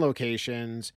settings and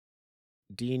locations.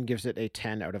 Dean gives it a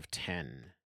 10 out of 10.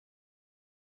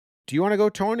 Do you want to go,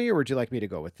 Tony, or would you like me to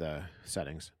go with the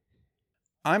settings?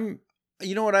 You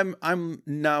know what? I'm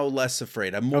now less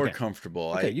afraid. I'm more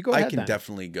comfortable. Okay, you go ahead. I can then.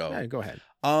 definitely go. Yeah, go ahead.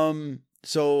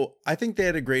 So I think they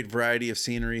had a great variety of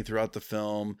scenery throughout the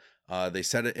film. They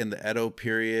set it in the Edo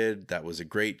period. That was a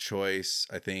great choice,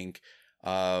 I think.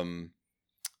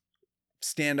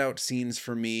 Standout scenes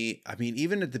for me. I mean,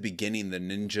 even at the beginning, the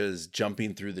ninjas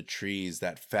jumping through the trees,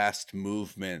 that fast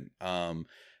movement, the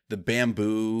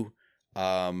bamboo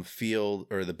field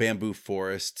or the bamboo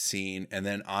forest scene, and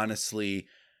then honestly,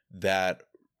 that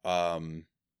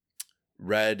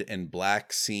red and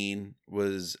black scene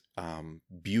was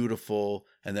beautiful.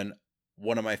 And then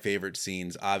one of my favorite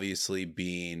scenes, obviously,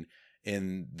 being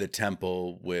in the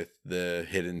temple with the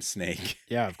hidden snake.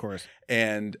 Yeah, of course.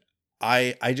 And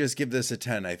I just give this a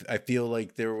 10. I feel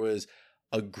like there was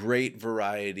a great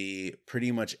variety,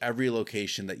 pretty much every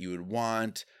location that you would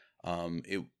want.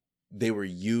 They were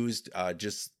used,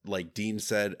 just like Dean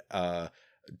said,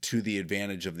 to the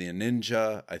advantage of the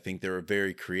ninja. I think they were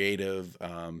very creative.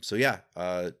 So yeah,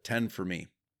 10 for me.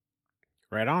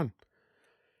 Right on.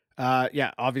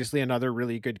 Yeah, obviously another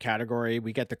really good category.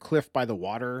 We get the cliff by the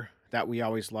water that we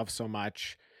always love so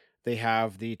much. They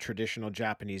have the traditional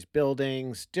Japanese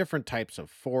buildings, different types of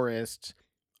forests.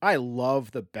 I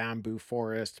love the bamboo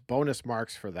forest. Bonus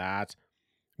marks for that.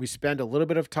 We spend a little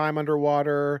bit of time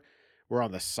underwater. We're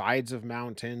on the sides of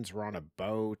mountains. We're on a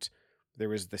boat. There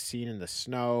was the scene in the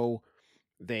snow.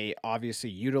 They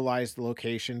obviously utilize the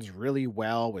locations really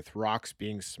well with rocks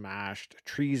being smashed,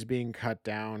 trees being cut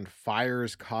down,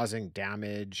 fires causing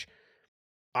damage.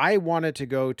 I wanted to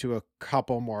go to a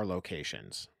couple more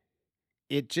locations.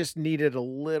 It just needed a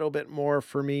little bit more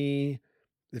for me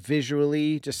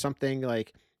visually, just something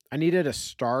like I needed a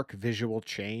stark visual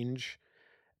change,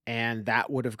 and that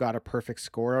would have got a perfect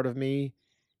score out of me.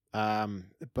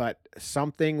 But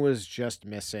something was just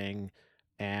missing,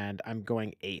 and I'm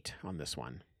going 8 on this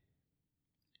one.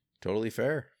 Totally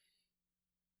fair.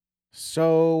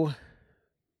 So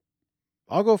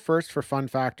I'll go first for fun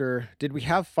factor. Did we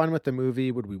have fun with the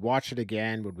movie? Would we watch it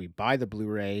again? Would we buy the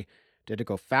Blu-ray? Did it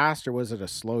go fast or was it a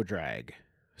slow drag?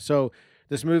 So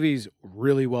this movie's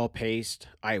really well paced.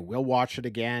 I will watch it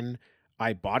again.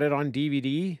 I bought it on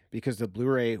DVD because the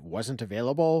Blu-ray wasn't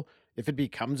available. If it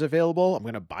becomes available, I'm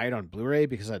going to buy it on Blu-ray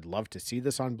because I'd love to see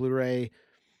this on Blu-ray.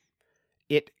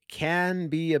 It can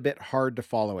be a bit hard to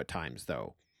follow at times,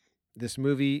 though. This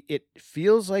movie, it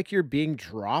feels like you're being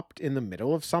dropped in the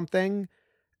middle of something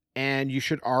and you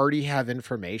should already have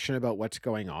information about what's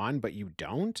going on, but you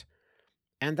don't.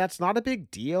 And that's not a big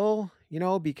deal,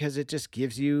 because it just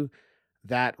gives you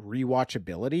that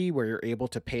rewatchability where you're able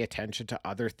to pay attention to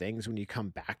other things when you come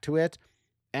back to it.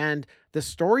 And the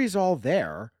story's all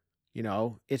there,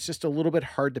 it's just a little bit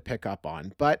hard to pick up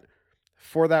on. But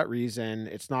for that reason,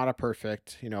 it's not a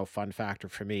perfect, fun factor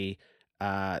for me.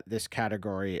 This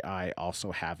category, I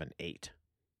also have an 8.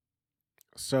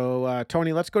 So,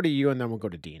 Tony, let's go to you and then we'll go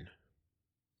to Dean.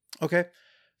 Okay.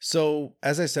 So,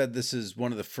 as I said, this is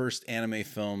one of the first anime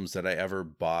films that I ever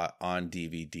bought on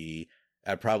DVD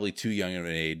at probably too young of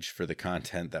an age for the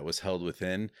content that was held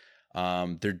within.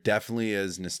 There definitely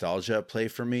is nostalgia at play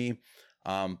for me.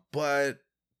 But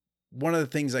one of the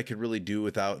things I could really do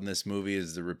without in this movie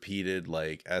is the repeated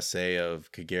essay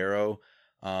of Kagero.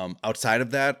 Outside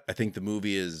of that, I think the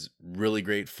movie is really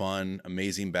great fun,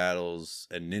 amazing battles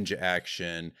and ninja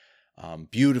action,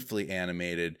 beautifully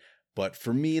animated. But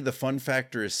for me, the fun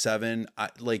factor is 7.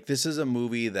 This is a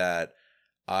movie that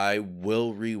I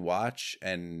will rewatch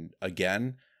and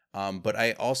again, but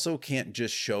I also can't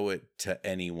just show it to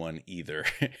anyone either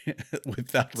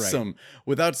without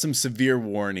some severe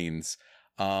warnings.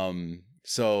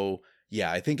 So yeah,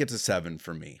 I think it's a 7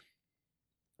 for me.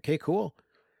 Okay, cool.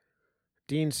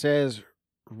 Dean says,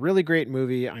 really great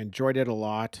movie. I enjoyed it a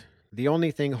lot. The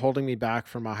only thing holding me back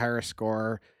from a higher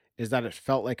score is that it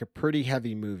felt like a pretty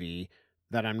heavy movie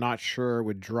that I'm not sure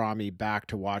would draw me back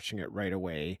to watching it right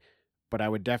away, but I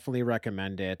would definitely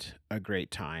recommend it. A great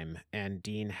time. And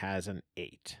Dean has an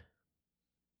 8.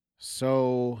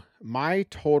 So my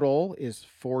total is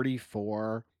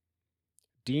 44.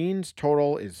 Dean's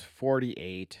total is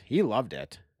 48. He loved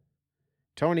it.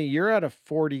 Tony, you're at a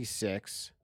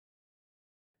 46.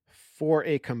 For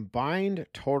a combined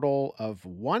total of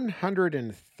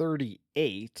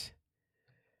 138.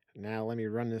 Now let me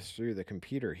run this through the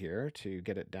computer here to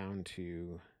get it down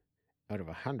to out of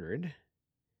 100.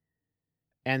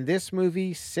 And this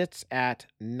movie sits at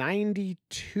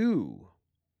 92,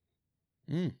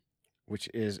 which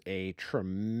is a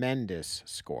tremendous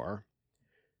score.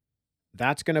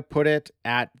 That's going to put it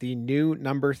at the new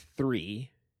number 3.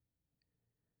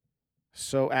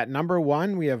 So at number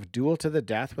 1, we have Duel to the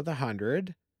Death with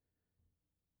 100.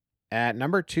 At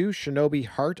number 2, Shinobi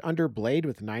Heart Under Blade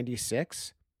with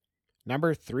 96.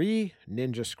 Number 3,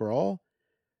 Ninja Scroll.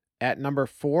 At number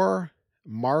 4,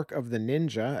 Mark of the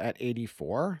Ninja at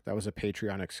 84. That was a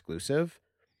Patreon exclusive.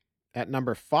 At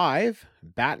number 5,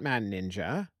 Batman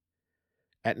Ninja.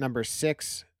 At number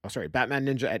 6, Batman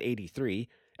Ninja at 83.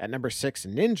 At number 6,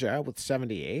 Ninja with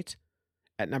 78.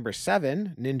 At number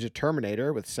 7, Ninja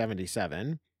Terminator with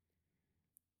 77.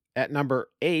 At number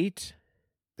 8,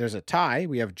 there's a tie.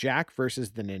 We have Jack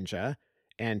versus the Ninja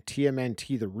and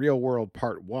TMNT The Real World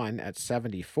Part 1 at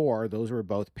 74. Those were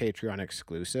both Patreon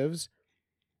exclusives.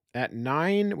 At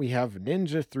 9, we have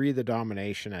Ninja 3 The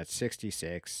Domination at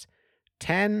 66.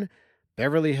 10,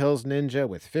 Beverly Hills Ninja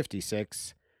with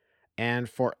 56. And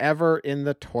Forever in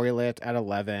the Toilet at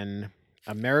 11.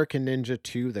 American Ninja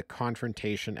 2, The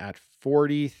Confrontation at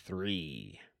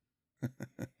 43.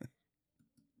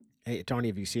 Hey, Tony,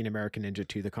 have you seen American Ninja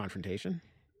 2, The Confrontation?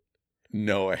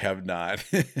 No, I have not.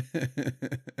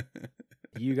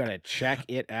 You got to check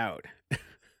it out.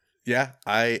 Yeah,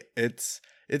 it's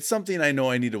something I know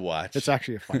I need to watch. It's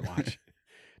actually a fun watch.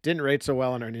 Didn't rate so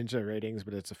well in our Ninja ratings,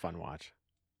 but it's a fun watch.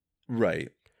 Right.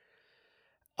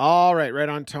 All right, right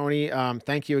on, Tony.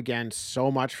 Thank you again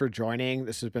so much for joining.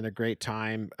 This has been a great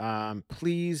time.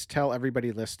 Please tell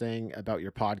everybody listening about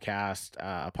your podcast,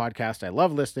 a podcast I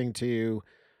love listening to.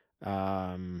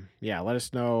 Let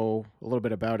us know a little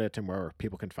bit about it and where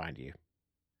people can find you.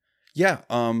 Yeah,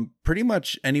 pretty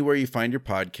much anywhere you find your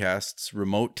podcasts,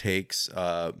 Remote Takes,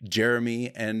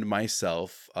 Jeremy and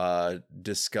myself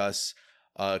discuss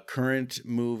a current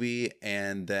movie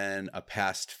and then a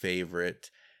past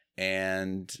favorite.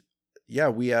 And yeah,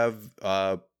 we have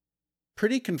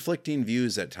pretty conflicting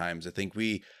views at times. I think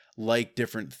we like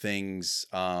different things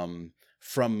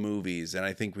from movies, and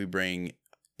I think we bring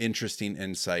interesting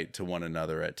insight to one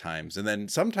another at times. And then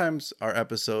sometimes our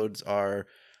episodes are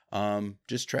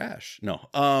just trash. No.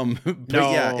 But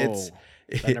no, yeah,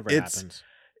 that never happens.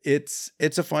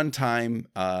 It's a fun time.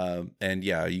 And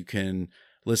yeah, you can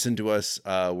listen to us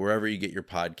wherever you get your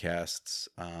podcasts.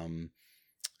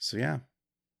 So yeah,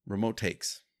 Remote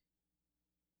Takes.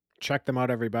 Check them out,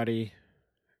 everybody.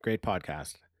 Great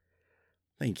podcast.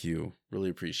 Thank you. Really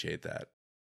appreciate that.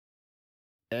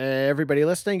 Everybody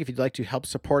listening, if you'd like to help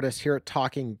support us here at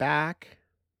Talking Back,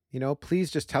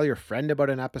 please just tell your friend about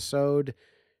an episode.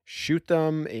 Shoot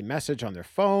them a message on their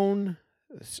phone,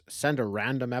 send a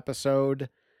random episode,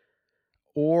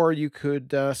 or you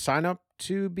could sign up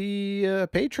to be a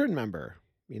patron member.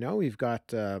 We've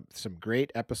got some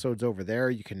great episodes over there.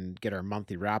 You can get our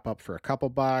monthly wrap up for a couple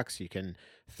bucks. You can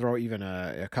throw even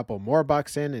a couple more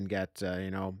bucks in and get,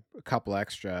 a couple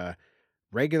extra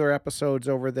regular episodes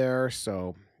over there.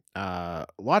 So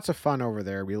lots of fun over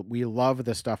there. We love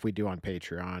the stuff we do on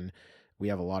Patreon. We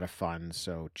have a lot of fun,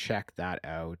 so check that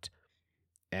out.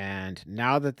 And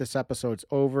now that this episode's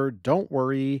over, don't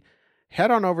worry.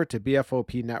 Head on over to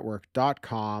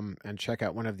bfopnetwork.com and check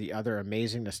out one of the other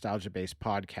amazing nostalgia-based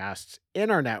podcasts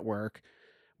in our network.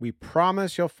 We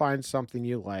promise you'll find something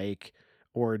you like,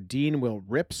 or Dean will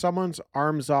rip someone's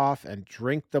arms off and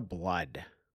drink the blood.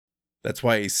 That's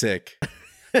why he's sick.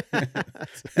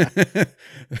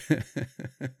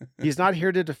 He's not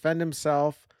here to defend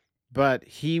himself, but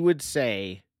he would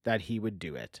say that he would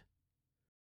do it.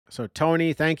 So,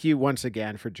 Tony, thank you once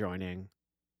again for joining.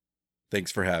 Thanks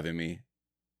for having me.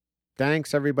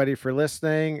 Thanks, everybody, for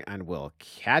listening, and we'll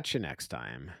catch you next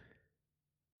time.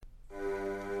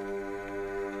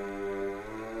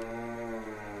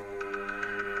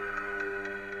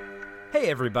 Hey,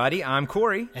 everybody, I'm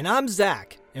Corey. And I'm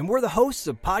Zach, and we're the hosts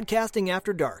of Podcasting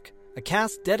After Dark, a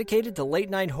cast dedicated to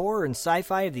late-night horror and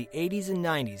sci-fi of the 80s and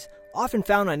 90s, often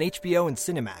found on HBO and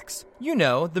Cinemax. You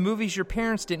know, the movies your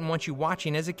parents didn't want you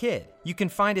watching as a kid. You can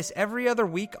find us every other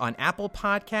week on Apple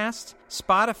Podcasts,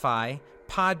 Spotify,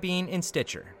 Podbean, and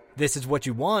Stitcher. This is what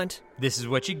you want. This is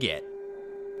what you get.